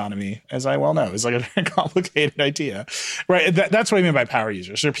website taxonomy, as I well know, is like a very complicated idea, right? That's what I mean by power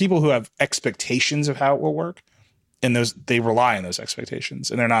users. There are people who have expectations of how it will work, and they rely on those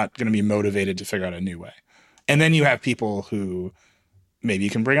expectations, and they're not going to be motivated to figure out a new way. And then you have people who maybe you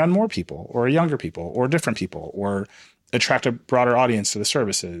can bring on more people or younger people or different people or attract a broader audience to the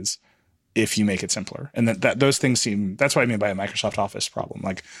services if you make it simpler. And that those things that's what I mean by a Microsoft Office problem.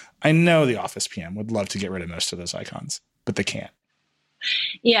 Like I know the Office PM would love to get rid of most of those icons, but they can't.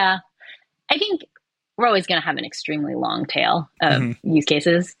 Yeah. I think we're always going to have an extremely long tail of use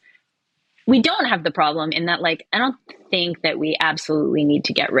cases. We don't have the problem in that, like, I don't think that we absolutely need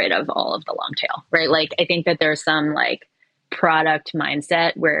to get rid of all of the long tail, right? Like, I think that there's some like product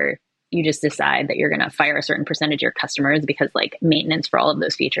mindset where you just decide that you're going to fire a certain percentage of your customers because like maintenance for all of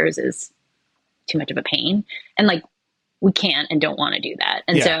those features is too much of a pain. And like, we can't and don't want to do that.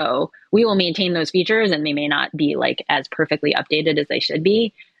 And so we will maintain those features, and they may not be like as perfectly updated as they should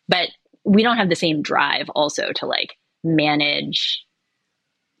be, but we don't have the same drive also to like manage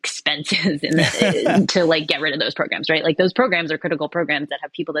expenses to like get rid of those programs, right? Like those programs are critical programs that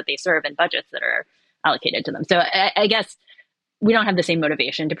have people that they serve and budgets that are allocated to them. So I guess we don't have the same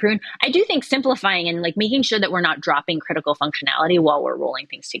motivation to prune. I do think simplifying and like making sure that we're not dropping critical functionality while we're rolling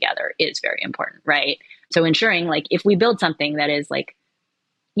things together is very important, right? So ensuring like if we build something that is like,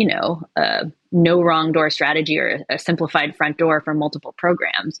 a no wrong door strategy or a simplified front door for multiple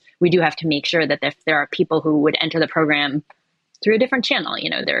programs, we do have to make sure that if there are people who would enter the program through a different channel,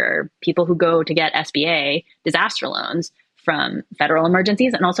 there are people who go to get SBA disaster loans from federal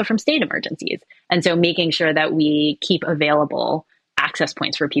emergencies and also from state emergencies. And so making sure that we keep available access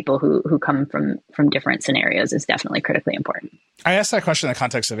points for people who come from different scenarios is definitely critically important. I asked that question in the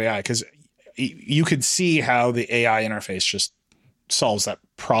context of AI because you could see how the AI interface just solves that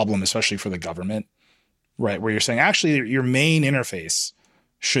problem, especially for the government, right? Where you're saying, actually, your main interface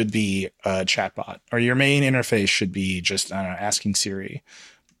should be a chatbot, or your main interface should be just, I don't know, asking Siri.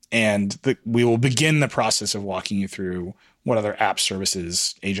 And we will begin the process of walking you through what other app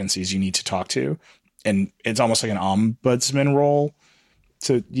services agencies you need to talk to. And it's almost like an ombudsman role,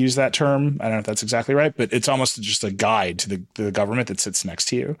 to use that term. I don't know if that's exactly right, but it's almost just a guide to the government that sits next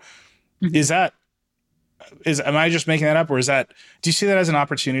to you. Mm-hmm. Am I just making that up, or do you see that as an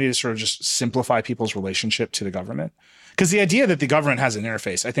opportunity to sort of just simplify people's relationship to the government? Because the idea that the government has an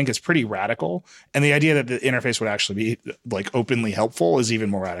interface, I think, is pretty radical. And the idea that the interface would actually be like openly helpful is even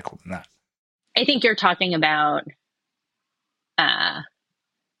more radical than that. I think you're talking about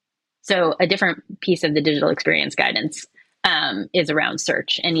so a different piece of the digital experience guidance is around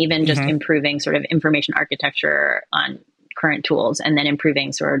search, and even just improving sort of information architecture on current tools, and then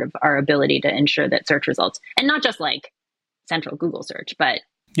improving sort of our ability to ensure that search results, and not just like central Google search, but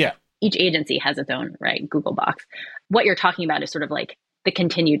each agency has its own, right, Google box. What you're talking about is sort of like the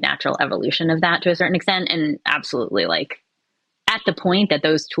continued natural evolution of that to a certain extent. And absolutely, like at the point that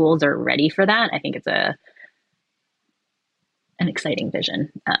those tools are ready for that, I think it's an exciting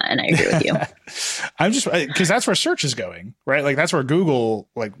vision. And I agree with you. I'm just, because that's where search is going, right? Like that's where Google,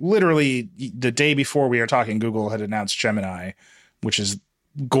 like literally the day before we were talking, Google had announced Gemini, which is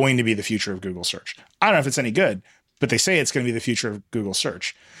going to be the future of Google search. I don't know if it's any good, but they say it's going to be the future of Google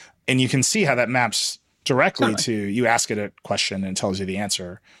search. And you can see how that maps directly to, you ask it a question and it tells you the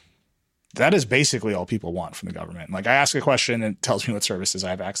answer. That is basically all people want from the government. Like I ask a question and it tells me what services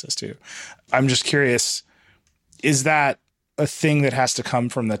I have access to. I'm just curious, is that a thing that has to come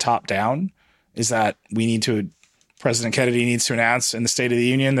from the top down? Is that President Kennedy needs to announce in the State of the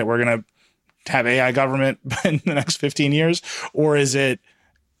Union that we're going to have AI government in the next 15 years? Or is it,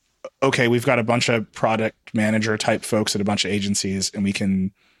 okay, we've got a bunch of product manager type folks at a bunch of agencies and we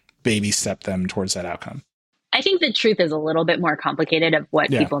can baby step them towards that outcome? I think the truth is a little bit more complicated of what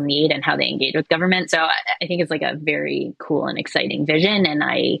people need and how they engage with government. So I think it's like a very cool and exciting vision. And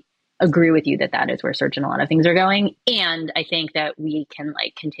I agree with you that that is where search and a lot of things are going. And I think that we can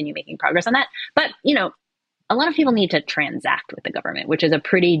like continue making progress on that. But, you know, a lot of people need to transact with the government, which is a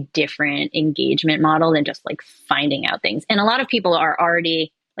pretty different engagement model than just like finding out things. And a lot of people are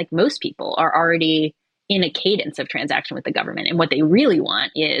already, like most people are already in a cadence of transaction with the government. And what they really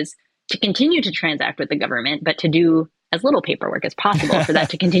want is to continue to transact with the government, but to do as little paperwork as possible for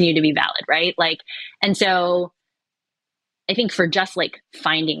that to continue to be valid, right? Like, and so I think for just like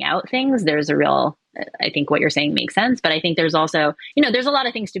finding out things, there's a real, I think what you're saying makes sense, but I think there's also, you know, there's a lot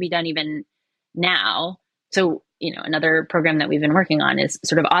of things to be done even now. So, you know, another program that we've been working on is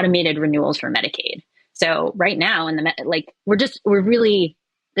sort of automated renewals for Medicaid. So right now in the, like, we're really,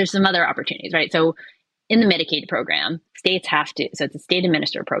 there's some other opportunities, right? So in the Medicaid program, states have to, so it's a state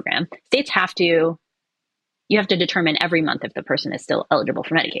administered program. States have to, you have to determine every month if the person is still eligible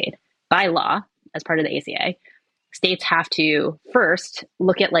for Medicaid. By law, as part of the ACA, states have to first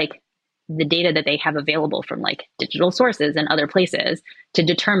look at like the data that they have available from like digital sources and other places to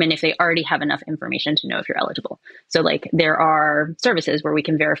determine if they already have enough information to know if you're eligible. So like there are services where we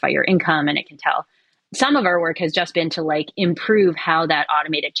can verify your income and it can tell. Some of our work has just been to like improve how that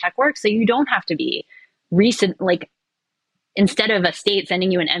automated check works. So you don't have to be like instead of a state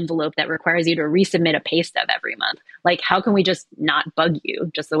sending you an envelope that requires you to resubmit a pay stub every month, like how can we just not bug you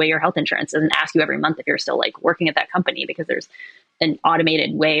just the way your health insurance doesn't ask you every month if you're still like working at that company, because there's an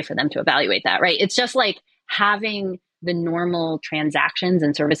automated way for them to evaluate that, right? It's just like having the normal transactions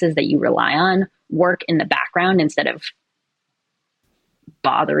and services that you rely on work in the background instead of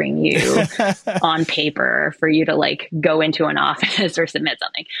bothering you on paper for you to like go into an office or submit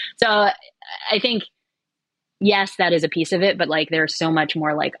something. So I think, yes, that is a piece of it, but like there's so much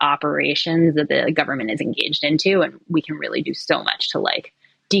more like operations that the government is engaged into, and we can really do so much to like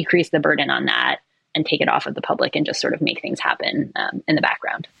decrease the burden on that and take it off of the public and just sort of make things happen in the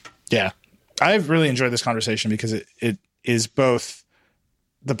background. Yeah, I've really enjoyed this conversation because it is both,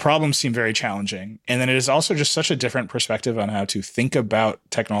 the problems seem very challenging, and then it is also just such a different perspective on how to think about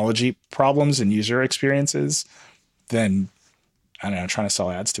technology problems and user experiences than, I don't know, trying to sell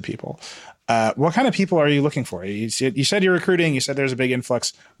ads to people. What kind of people are you looking for? You said you're recruiting. You said there's a big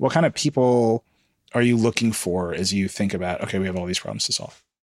influx. What kind of people are you looking for as you think about, okay, we have all these problems to solve?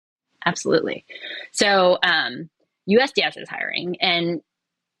 Absolutely. So USDS is hiring. And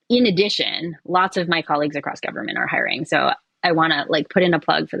in addition, lots of my colleagues across government are hiring. So I want to like put in a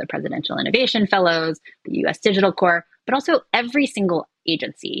plug for the Presidential Innovation Fellows, the US Digital Corps, but also every single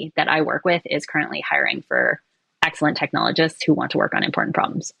agency that I work with is currently hiring for excellent technologists who want to work on important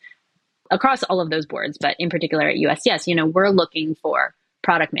problems. Across all of those boards, but in particular at USDS, you know, we're looking for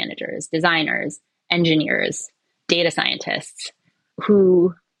product managers, designers, engineers, data scientists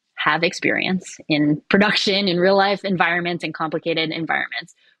who have experience in production, in real life environments and complicated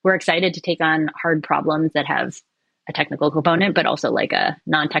environments. We're excited to take on hard problems that have a technical component, but also like a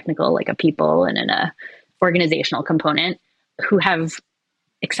non-technical, like a people and an organizational component, who have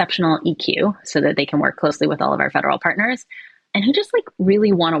exceptional EQ so that they can work closely with all of our federal partners, and who just like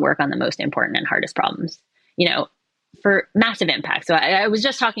really want to work on the most important and hardest problems, you know, for massive impact. So I was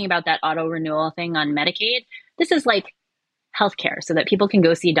just talking about that auto renewal thing on Medicaid. This is like healthcare so that people can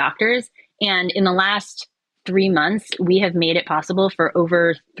go see doctors. And in the last 3 months, we have made it possible for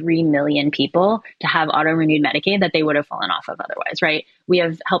over 3 million people to have auto renewed Medicaid that they would have fallen off of otherwise, right? We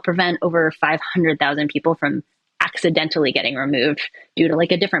have helped prevent over 500,000 people from accidentally getting removed due to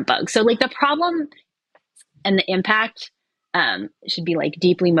like a different bug. So like the problem and the impact should be like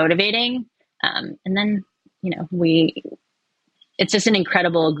deeply motivating. And then, you know, it's just an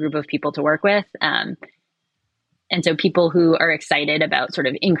incredible group of people to work with. And so people who are excited about sort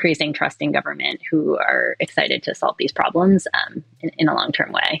of increasing trust in government, who are excited to solve these problems in a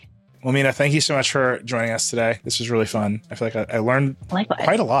long-term way. Well, Mina, thank you so much for joining us today. This was really fun. I feel like I learned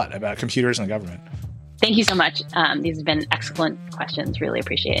quite a lot about computers and government. Thank you so much. These have been excellent questions. Really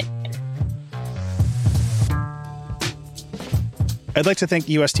appreciate it. I'd like to thank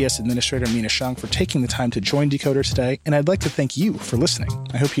USDS Administrator Mina Hsiang for taking the time to join Decoder today, and I'd like to thank you for listening.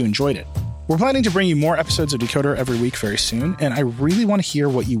 I hope you enjoyed it. We're planning to bring you more episodes of Decoder every week very soon, and I really want to hear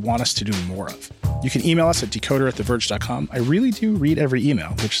what you want us to do more of. You can email us at decoder@theverge.com. I really do read every email,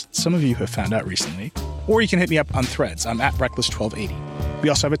 which some of you have found out recently. Or you can hit me up on Threads. I'm at Reckless1280. We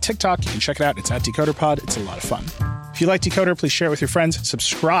also have a TikTok. You can check it out. It's at DecoderPod. It's a lot of fun. If you like Decoder, please share it with your friends.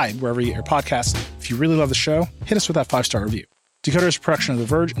 Subscribe wherever you get your podcasts. If you really love the show, hit us with that 5-star review. Decoder is a production of The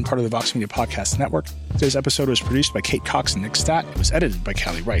Verge and part of the Vox Media Podcast Network. Today's episode was produced by Kate Cox and Nick Statt. It was edited by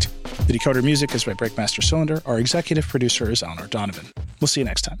Callie Wright. The Decoder music is by Breakmaster Cylinder. Our executive producer is Eleanor Donovan. We'll see you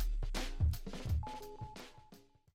next time.